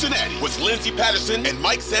in Cincinnati with Lindsey Patterson and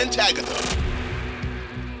Mike Santagatha.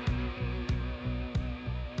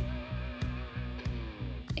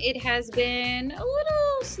 It has been a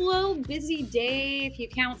little slow, busy day if you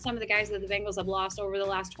count some of the guys that the Bengals have lost over the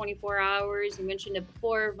last 24 hours. You mentioned it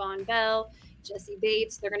before, Von Bell, Jesse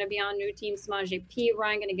Bates. They're going to be on new team. Samaje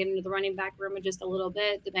Perine going to get into the running back room in just a little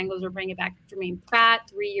bit. The Bengals are bringing back Jermaine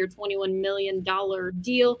Pratt, 3-year, $21 million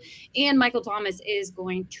deal. And Michael Thomas is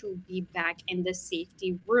going to be back in the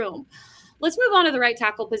safety room. Let's move on to the right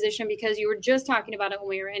tackle position, because you were just talking about it when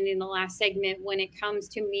we were ending the last segment when it comes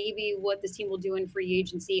to maybe what this team will do in free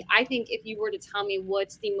agency. I think if you were to tell me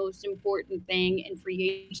what's the most important thing in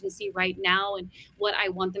free agency right now and what I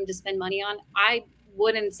want them to spend money on, I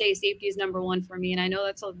wouldn't say safety is number one for me. And I know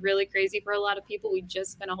that's really crazy for a lot of people. We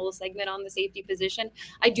just spent a whole segment on the safety position.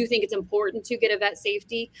 I do think it's important to get a vet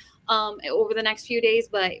safety over the next few days.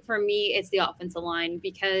 But for me, it's the offensive line,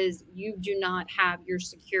 because you do not have your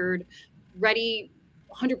secured ready,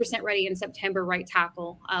 100% ready in September right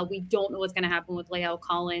tackle. We don't know what's going to happen with La'el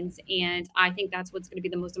Collins, and I think that's what's going to be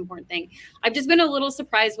the most important thing. I've just been a little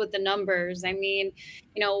surprised with the numbers. I mean,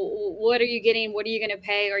 what are you getting? What are you going to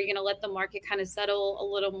pay? Are you going to let the market kind of settle a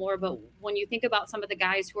little more? But when you think about some of the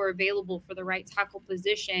guys who are available for the right tackle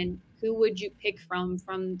position, who would you pick from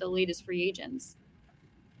the latest free agents?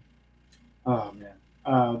 Oh, man.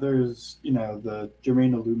 There's, the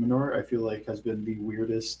Jermaine Illuminor, I feel like, has been the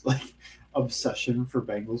weirdest, obsession for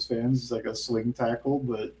Bengals fans. He's like a swing tackle,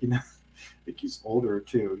 but, I think he's older,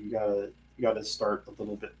 too. You gotta start a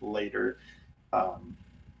little bit later.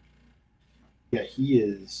 Yeah, he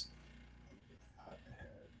is.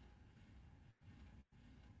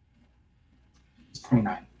 He's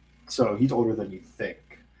 29, so he's older than you think,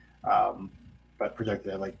 but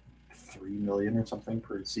projected at $3 million or something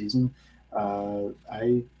per season.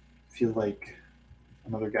 I feel like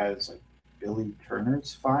another guy is like Billy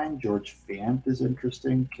Turner's fine. George Fant is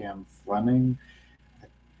interesting. Cam Fleming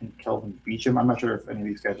and Kelvin Beachum. I'm not sure if any of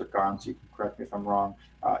these guys are gone, so you can correct me if I'm wrong.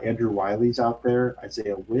 Andrew Wiley's out there.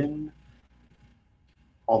 Isaiah Wynn.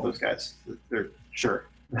 All those guys. They're sure.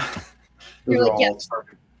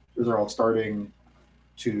 Those are all starting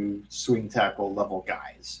to swing tackle level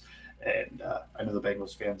guys. And I know the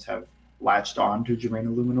Bengals fans have latched on to Jermaine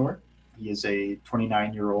Illuminor. He is a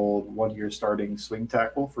 29-year-old, one-year starting swing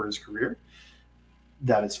tackle for his career.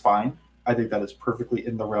 That is fine. I think that is perfectly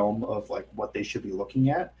in the realm of like what they should be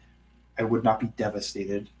looking at. I would not be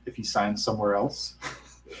devastated if he signed somewhere else.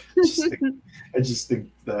 I just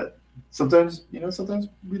think that sometimes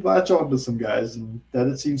we latch on to some guys, and that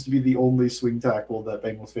it seems to be the only swing tackle that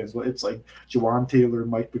Bengals fans want. It's like Jawan Taylor,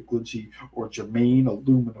 Mike McGlinchey, or Jermaine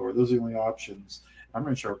Illuminor. Those are the only options. I'm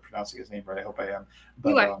not sure I'm pronouncing his name right. I hope I am.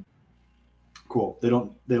 But cool. They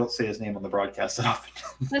don't say his name on the broadcast that often.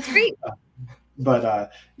 That's great.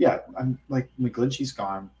 Yeah, I'm like McGlinchey's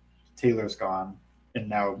gone, Taylor's gone, and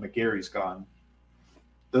now McGarry's gone.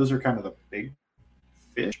 Those are kind of the big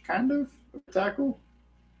fish kind of tackle.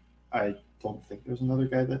 I don't think there's another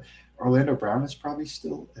guy that Orlando Brown is probably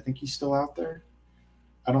still. I think he's still out there.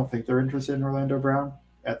 I don't think they're interested in Orlando Brown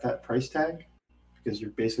at that price tag because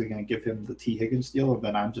you're basically going to give him the T. Higgins deal, and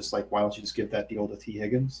then I'm just like, why don't you just give that deal to T.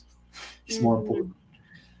 Higgins? He's more important.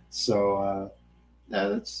 So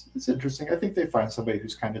yeah, it's interesting. I think they find somebody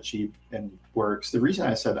who's kind of cheap and works. The reason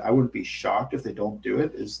I said I wouldn't be shocked if they don't do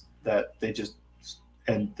it is that they just,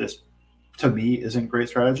 and this to me isn't great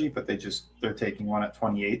strategy, but they're taking one at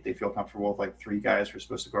 28. They feel comfortable with like three guys who are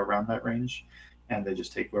supposed to go around that range, and they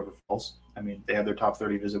just take whoever falls. I mean, they had their top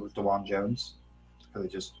 30 visit with DeJuan Jones, so they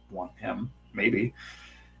just want him. Maybe.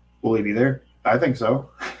 Will he be there? I think so.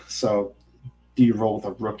 So do you roll with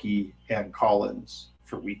a rookie and Collins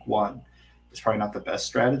for week one? It's probably not the best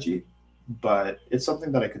strategy, but it's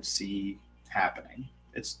something that I could see happening.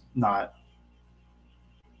 It's not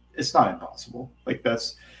impossible. Like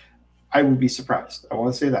I would be surprised. I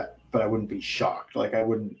want to say that, but I wouldn't be shocked. Like I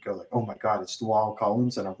wouldn't go like, oh my God, it's Dewall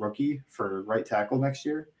Collins and a rookie for right tackle next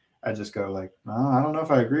year. I just go like, oh, I don't know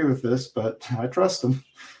if I agree with this, but I trust him.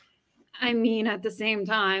 I mean, at the same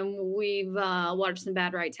time, we've watched some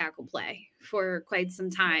bad right tackle play for quite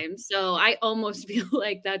some time. So I almost feel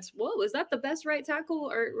like was that the best right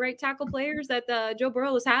tackle players that Joe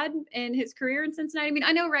Burrow has had in his career in Cincinnati? I mean,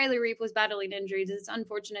 I know Riley Reif was battling injuries. It's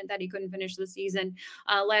unfortunate that he couldn't finish the season.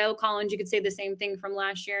 La'el Collins, you could say the same thing from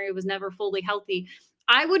last year. He was never fully healthy.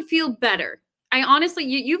 I would feel better. I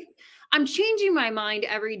honestly, I'm changing my mind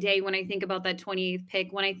every day when I think about that 28th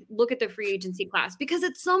pick, when I look at the free agency class, because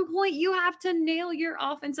at some point you have to nail your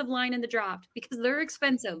offensive line in the draft because they're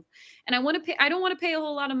expensive. And I don't want to pay a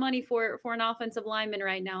whole lot of money for an offensive lineman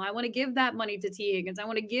right now. I want to give that money to T. Higgins. I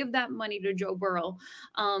want to give that money to Joe Burrow.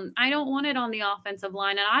 I don't want it on the offensive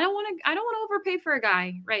line, and I don't want to overpay for a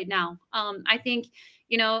guy right now. I think,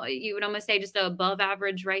 you would almost say just an above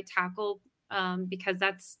average right tackle, because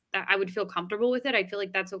I would feel comfortable with it. I feel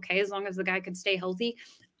like that's okay as long as the guy could stay healthy.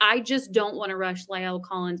 I just don't want to rush La'el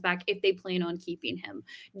Collins back if they plan on keeping him.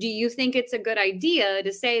 Do you think it's a good idea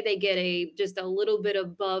to say they get just a little bit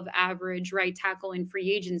above average right tackle in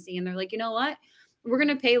free agency, and they're like, you know what? We're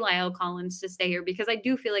going to pay La'el Collins to stay here, because I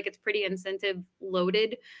do feel like it's pretty incentive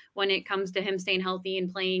loaded when it comes to him staying healthy and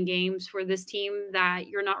playing games for this team, that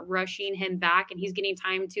you're not rushing him back and he's getting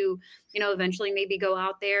time to, eventually maybe go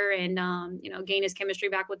out there and, gain his chemistry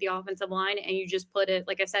back with the offensive line. And you just put it,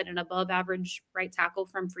 like I said, an above average right tackle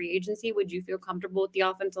from free agency. Would you feel comfortable with the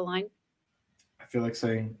offensive line? I feel like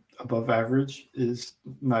saying above average is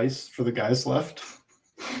nice for the guys left.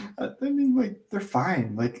 I mean, like, they're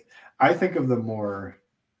fine. Like, I think of them more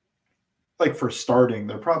like for starting,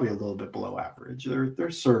 they're probably a little bit below average. They're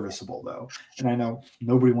serviceable though. And I know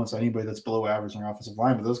nobody wants anybody that's below average on their offensive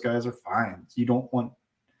line, but those guys are fine. You don't want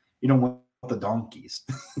the donkeys.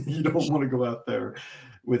 You don't want to go out there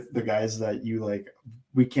with the guys that you like,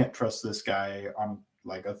 we can't trust this guy on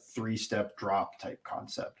like a 3-step drop type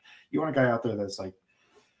concept. You want a guy out there that's like,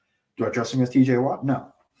 do I trust him as TJ Watt?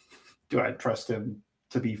 No. Do I trust him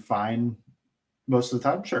to be fine most of the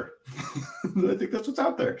time? Sure. I think that's what's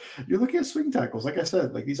out there. You're looking at swing tackles. Like I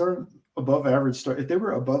said, like these aren't above average start. If they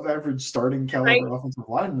were above average starting caliber offensive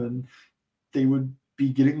linemen, they would be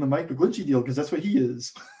getting the Mike McGlinchey deal because that's what he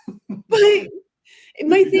is. But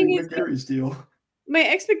my thing is, McGarry's deal. My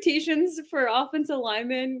expectations for offensive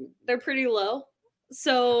linemen, they're pretty low.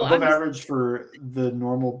 So above average for the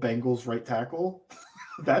normal Bengals right tackle.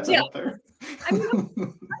 That's out there. My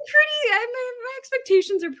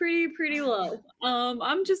expectations are pretty low.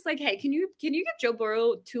 I'm just like, hey, can you give Joe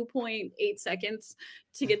Burrow 2.8 seconds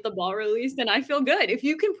to get the ball released? And I feel good. If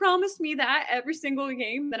you can promise me that every single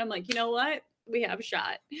game, then I'm like, you know what? We have a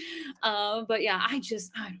shot. But yeah, I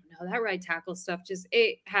don't know. That right tackle stuff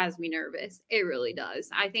it has me nervous. It really does.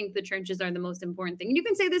 I think the trenches are the most important thing. And you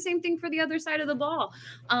can say the same thing for the other side of the ball.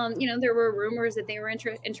 There were rumors that they were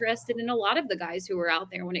interested in a lot of the guys who were out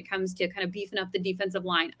there when it comes to kind of beefing up the defensive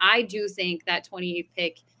line. I do think that 28th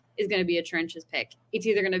pick is going to be a trenches pick. It's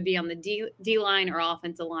either going to be on the D line or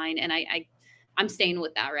offensive line. And I'm staying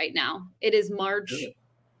with that right now. It is March. Really?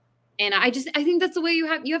 And I think that's the way you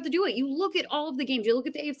have to do it. You look at all of the games. You look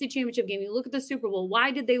at the AFC Championship game. You look at the Super Bowl. Why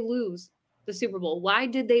did they lose the Super Bowl? Why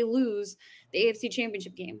did they lose the AFC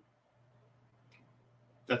Championship game?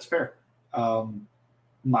 That's fair.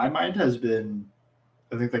 My mind has been,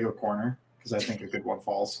 I think they go corner because I think a good one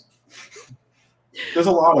falls. There's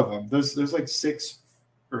a lot of them. There's like 6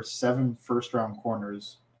 or 7 first-round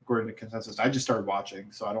corners according to consensus. I just started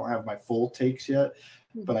watching, so I don't have my full takes yet.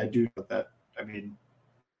 But I do know that,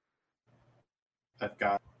 I've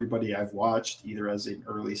got everybody I've watched either as an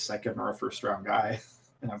early second or a first round guy.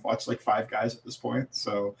 And I've watched like 5 guys at this point.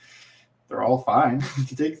 So they're all fine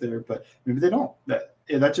to take there, but maybe they don't.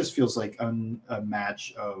 That just feels like a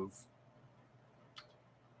match of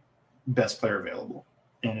best player available.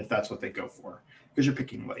 And if that's what they go for, because you're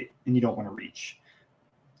picking late and you don't want to reach.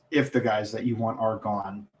 If the guys that you want are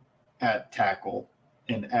gone at tackle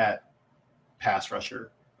and at pass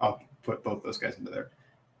rusher, I'll put both those guys into there.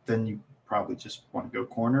 Then you probably just want to go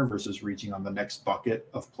corner versus reaching on the next bucket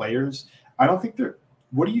of players. I don't think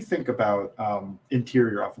what do you think about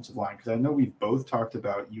interior offensive line? Because I know we've both talked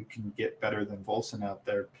about you can get better than Volson out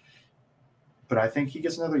there, but I think he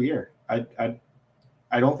gets another year. I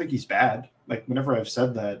don't think he's bad. Like whenever I've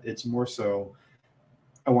said that, it's more so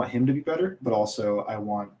I want him to be better, but also I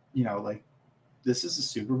want, this is a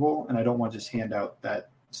Super Bowl and I don't want to just hand out that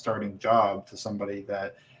starting job to somebody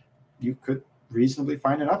that you could reasonably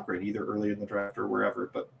find an upgrade either early in the draft or wherever.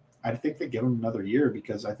 But I think they give him another year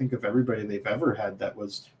because I think of everybody they've ever had that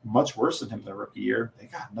was much worse than him their rookie year, they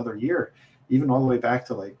got another year, even all the way back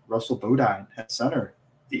to like Russell Bodine at center.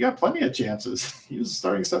 He got plenty of chances. He was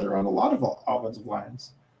starting center on a lot of offensive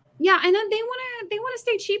lines. Yeah, and then they want to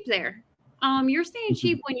stay cheap there. You're staying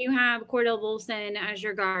cheap when you have Cordell Volson as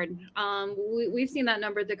your guard. We've seen that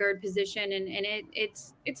number at the guard position, and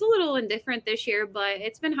it's a little indifferent this year, but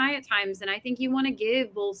it's been high at times. And I think you want to give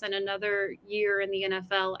Volson another year in the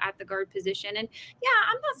NFL at the guard position. And yeah,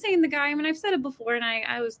 I'm not saying the guy. I mean, I've said it before, and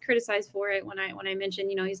I was criticized for it when I mentioned,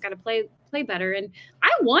 he's got to play better, and I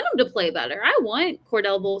want him to play better. I want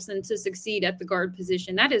Cordell Volson to succeed at the guard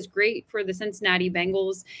position. That is great for the Cincinnati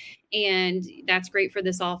Bengals, and that's great for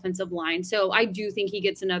this offensive line. So I do think he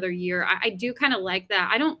gets another year. I do kind of like that.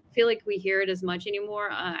 I don't feel like we hear it as much anymore.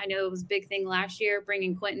 I know it was a big thing last year,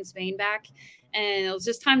 bringing Quentin Spain back, and it was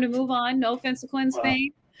just time to move on. No offense to Quentin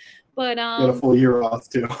Spain. But got a full year off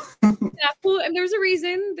too. Yeah, and there's a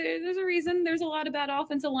reason. There's a reason. There's a lot of bad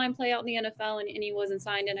offensive line play out in the NFL, and he wasn't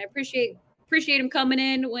signed. And I appreciate him coming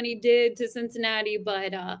in when he did to Cincinnati.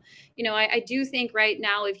 But I do think right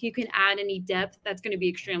now, if you can add any depth, that's going to be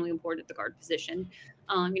extremely important at the guard position.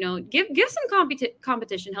 Give some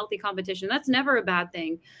competition, healthy competition. That's never a bad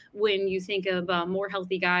thing when you think of more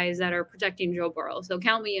healthy guys that are protecting Joe Burrow. So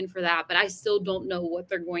count me in for that. But I still don't know what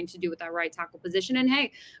they're going to do with that right tackle position. And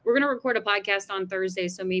hey, we're going to record a podcast on Thursday,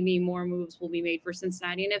 so maybe more moves will be made for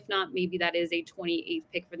Cincinnati. And if not, maybe that is a 28th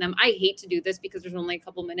pick for them. I hate to do this because there's only a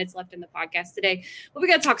couple minutes left in the podcast today, but we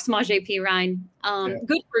got to talk Samaje Perine.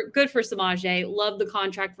 Good for Samaje. Love the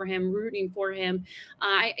contract for him, rooting for him.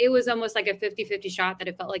 It was almost like a 50-50 shot that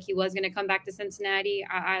it felt like he was going to come back to Cincinnati.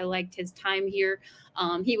 I liked his time here.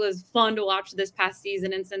 He was fun to watch this past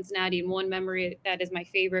season in Cincinnati. And one memory that is my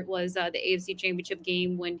favorite was the AFC Championship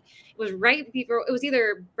game when it was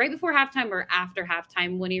either right before halftime or after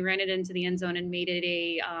halftime when he ran it into the end zone and made it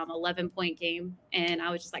a 11-point game. And I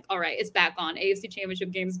was just like, all right, it's back on. AFC Championship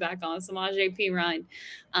game's back on. Samaje Perine.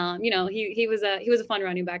 He was a fun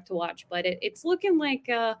running back to watch, but it's looking like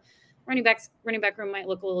running back room might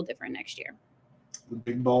look a little different next year. The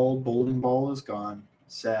big bowling ball is gone.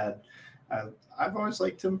 Sad. I've always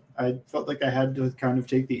liked him. I felt like I had to kind of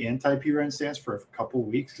take the anti-Perine stance for a couple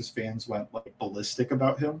weeks because fans went like ballistic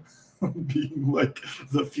about him being like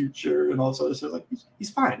the future and all sorts of stuff. Like he's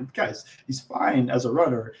fine, guys. He's fine as a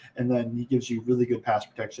runner, and then he gives you really good pass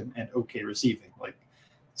protection and okay receiving. Like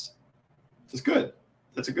it's good.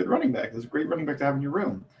 That's a good running back. That's a great running back to have in your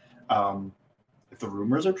room. If the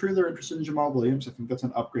rumors are true, they're interested in Jamal Williams. I think that's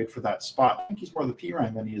an upgrade for that spot. I think he's more the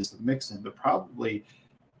Perine than he is the Mixon, but probably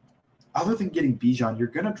other than getting Bijan, you're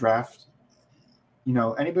going to draft,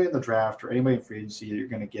 anybody in the draft or anybody in free agency you're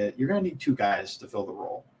going to need 2 guys to fill the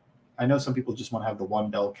role. I know some people just want to have the one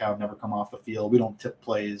bell cow never come off the field. We don't tip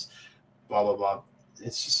plays, blah, blah, blah.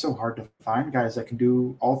 It's just so hard to find guys that can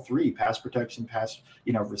do all 3: pass protection,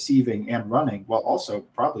 receiving and running, while also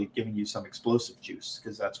probably giving you some explosive juice,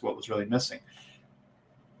 because that's what was really missing.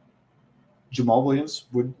 Jamal Williams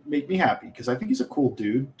would make me happy because I think he's a cool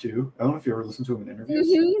dude too. I don't know if you ever listened to him in interviews.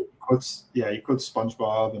 Mm-hmm. He quotes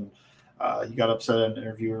SpongeBob, and he got upset at an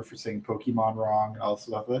interviewer for saying Pokemon wrong and all this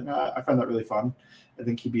stuff. And I find that really fun. I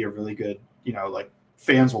think he'd be a really good,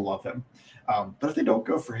 fans will love him. But if they don't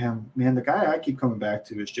go for him, man, the guy I keep coming back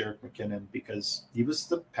to is Jerick McKinnon, because he was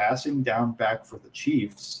the passing down back for the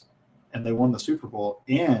Chiefs, and they won the Super Bowl,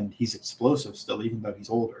 and he's explosive still, even though he's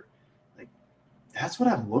older. That's what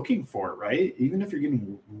I'm looking for, right? Even if you're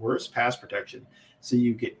getting worse pass protection, so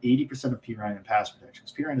you get 80% of P. Ryan in pass protection.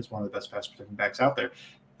 P. Ryan is one of the best pass protecting backs out there,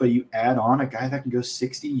 but you add on a guy that can go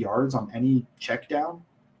 60 yards on any check down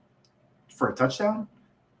for a touchdown,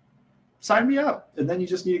 sign me up. And then you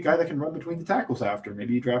just need a guy that can run between the tackles after.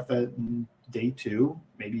 Maybe you draft that in day 2,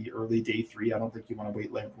 maybe early day 3. I don't think you want to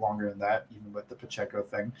wait longer than that, even with the Pacheco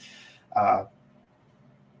thing.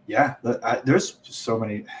 There's so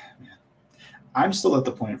many. Man, I'm still at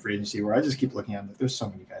the point of free agency where I just keep looking at them. There's so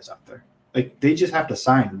many guys out there. They just have to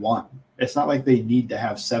sign one. It's not like they need to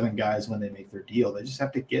have 7 guys when they make their deal. They just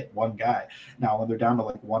have to get one guy. Now, when they're down to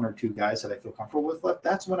 1 or 2 guys that I feel comfortable with left,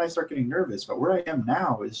 that's when I start getting nervous. But where I am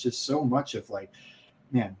now is just so much of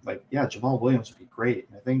Jamal Williams would be great.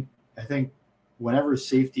 And I think whenever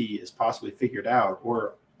safety is possibly figured out,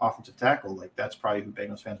 or offensive tackle, that's probably who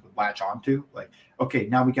Bengals fans would latch onto. Okay,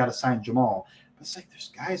 now we got to sign Jamal. It's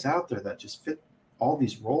there's guys out there that just fit all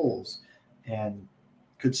these roles and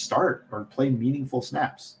could start or play meaningful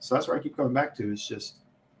snaps. So that's where I keep coming back to, is just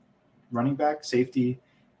running back, safety,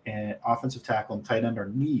 and offensive tackle and tight end are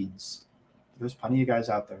needs. There's plenty of guys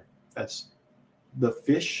out there. That's the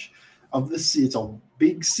fish of the sea. It's a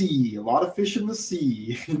big sea, a lot of fish in the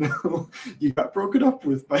sea. You got broken up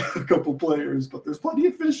with by a couple players, but there's plenty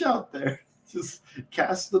of fish out there. Just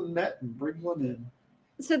cast the net and bring one in.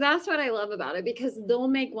 So that's what I love about it, because they'll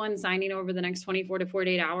make one signing over the next 24 to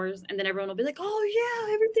 48 hours, and then everyone will be like, oh,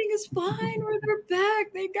 yeah, everything is fine, or they're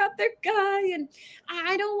back, they got their guy. And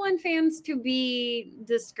I don't want fans to be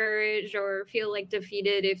discouraged or feel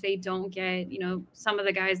defeated if they don't get, some of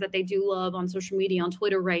the guys that they do love on social media, on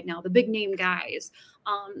Twitter right now, the big name guys.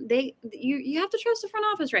 You have to trust the front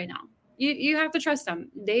office right now. You have to trust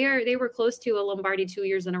them. They were close to a Lombardi 2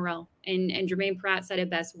 years in a row, and Jermaine Pratt said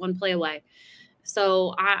it best, one play away.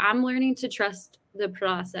 So I'm learning to trust the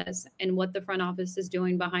process and what the front office is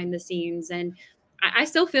doing behind the scenes. And I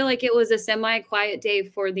still feel like it was a semi-quiet day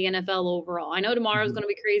for the NFL overall. I know tomorrow's going to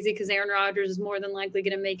be crazy because Aaron Rodgers is more than likely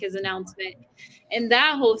going to make his announcement. And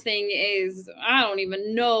that whole thing is, I don't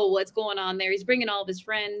even know what's going on there. He's bringing all of his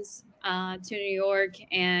friends to New York.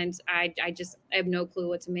 And I have no clue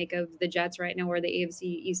what to make of the Jets right now, or the AFC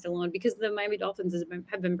East alone, because the Miami Dolphins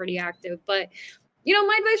have been pretty active. But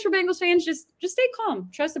my advice for Bengals fans, just stay calm,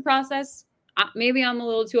 trust the process. Maybe I'm a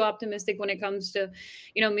little too optimistic when it comes to,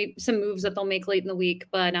 maybe some moves that they'll make late in the week,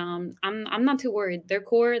 but I'm not too worried. Their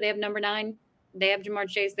core, they have number 9, they have Jamar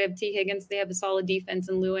Chase, they have T. Higgins, they have a solid defense,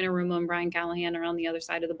 and Lou Anarumo and Brian Callahan are on the other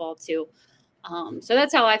side of the ball too. So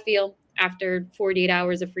that's how I feel after 48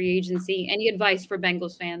 hours of free agency. Any advice for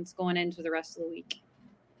Bengals fans going into the rest of the week?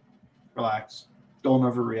 Relax. Don't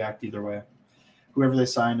overreact either way. Whoever they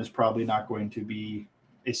sign is probably not going to be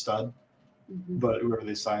a stud, but whoever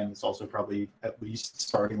they sign is also probably at least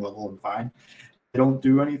starting level and fine. They don't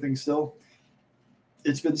do anything still.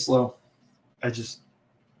 It's been slow. I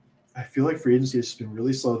feel like free agency has been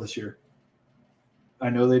really slow this year. I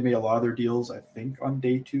know they made a lot of their deals, I think, on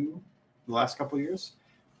day 2 the last couple of years,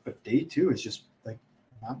 but day 2 is just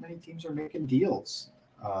not many teams are making deals.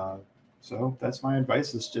 So that's my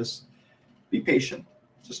advice, is just be patient,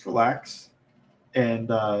 just relax. And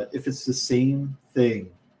if it's the same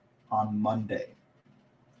thing on Monday,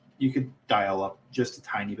 you could dial up just a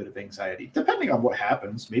tiny bit of anxiety, depending on what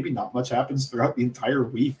happens. Maybe not much happens throughout the entire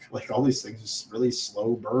week. All these things, just really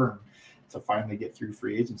slow burn to finally get through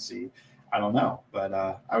free agency. I don't know. But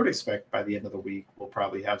I would expect by the end of the week, we'll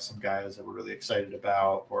probably have some guys that we're really excited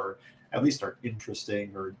about, or at least are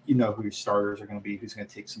interesting, or who your starters are going to be, who's going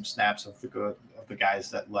to take some snaps of the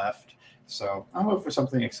guys that left. So I'm looking for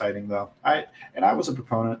something exciting, though. I was a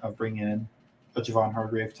proponent of bringing in a Javon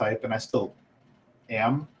Hargrave type, and I still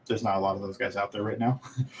am. There's not a lot of those guys out there right now.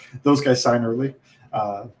 Those guys sign early.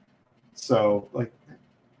 So, it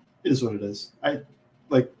is what it is.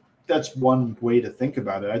 that's one way to think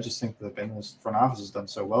about it. I just think the Bengals front office has done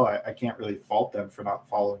so well. I can't really fault them for not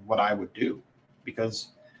following what I would do, because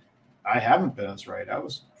I haven't been as right. I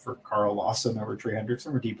was for Carl Lawson over Trey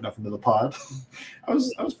Hendrickson. We're deep enough into the pod. I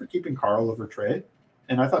was for keeping Carl over Trey,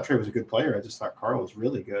 and I thought Trey was a good player. I just thought Carl was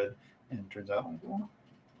really good, and it turns out, well,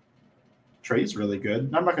 Trey's really good.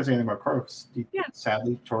 And I'm not going to say anything about Carl because he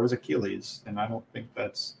sadly tore his Achilles, and I don't think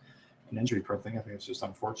that's an injury-prone thing. I think it's just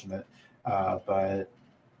unfortunate. But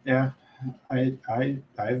yeah,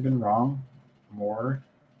 I've been wrong more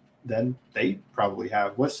than they probably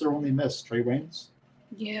have. What's their only miss? Trey Waynes?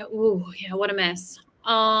 Yeah. Ooh, yeah. What a miss.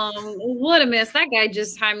 What a miss. That guy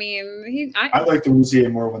just, I mean, I liked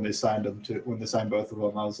Awuzie more when they signed him when they signed both of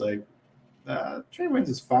them. I was like, Trey Waynes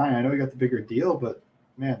is fine. I know he got the bigger deal, but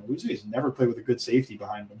man, Awuzie's never played with a good safety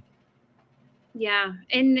behind him. Yeah,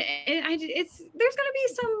 and there's going to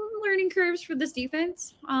be some learning curves for this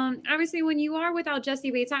defense. Obviously, when you are without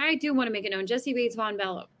Jesse Bates, I do want to make it known, Jesse Bates, Von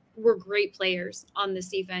Bell were great players on this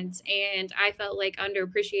defense, and I felt like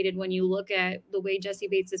underappreciated when you look at the way Jesse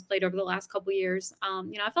Bates has played over the last couple of years. I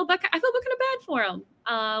felt kind of bad for him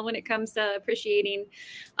when it comes to appreciating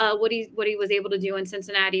what he was able to do in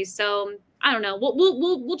Cincinnati. So I don't know.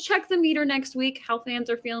 We'll check the meter next week, how fans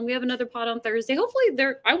are feeling. We have another pod on Thursday. Hopefully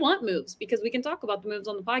I want moves because we can talk about the moves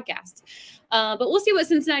on the podcast. But we'll see what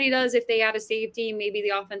Cincinnati does if they add a safety, maybe the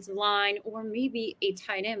offensive line, or maybe a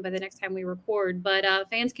tight end by the next time we record. But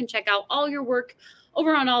fans can check out all your work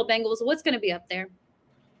over on All Bengals. What's going to be up there?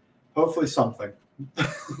 Hopefully something.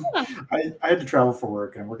 I had to travel for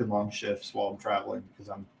work, and I'm working long shifts while I'm traveling because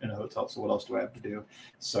I'm in a hotel. So what else do I have to do?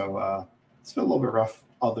 So it's been a little bit rough.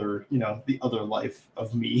 The other life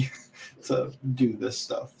of me to do this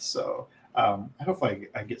stuff. So hopefully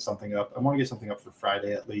I get something up. I want to get something up for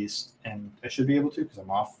Friday at least, and I should be able to because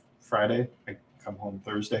I'm off Friday. I come home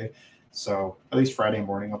Thursday, so at least Friday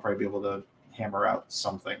morning I'll probably be able to hammer out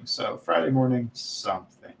something. So Friday morning,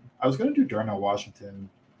 something. I was going to do Darnell Washington,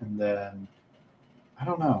 and then I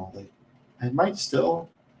don't know. Like I might still,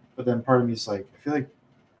 but then part of me is like,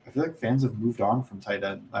 I feel like fans have moved on from tight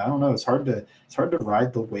end. I don't know. It's hard to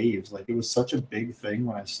ride the waves. Like it was such a big thing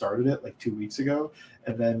when I started it like 2 weeks ago,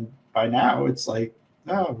 and then by now it's like,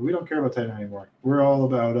 no, we don't care about tight end anymore. We're all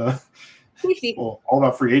about all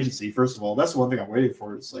about free agency. First of all, that's the one thing I'm waiting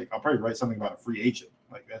for. It's like I'll probably write something about a free agent.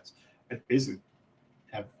 Like I basically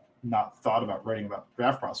have not thought about writing about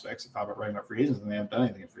draft prospects. I thought about writing about free agents, and they haven't done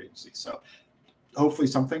anything in free agency. So hopefully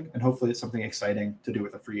something, and hopefully it's something exciting to do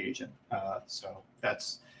with a free agent. So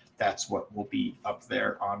that's what will be up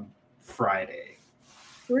there on Friday.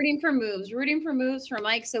 Rooting for moves for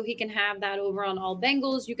Mike so he can have that over on All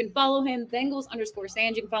Bengals. You can follow him,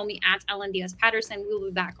 Bengals_Sands. You can follow me at LNDS Patterson. We'll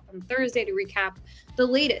be back on Thursday to recap the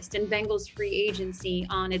latest in Bengals free agency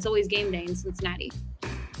on It's Always Game Day in Cincinnati.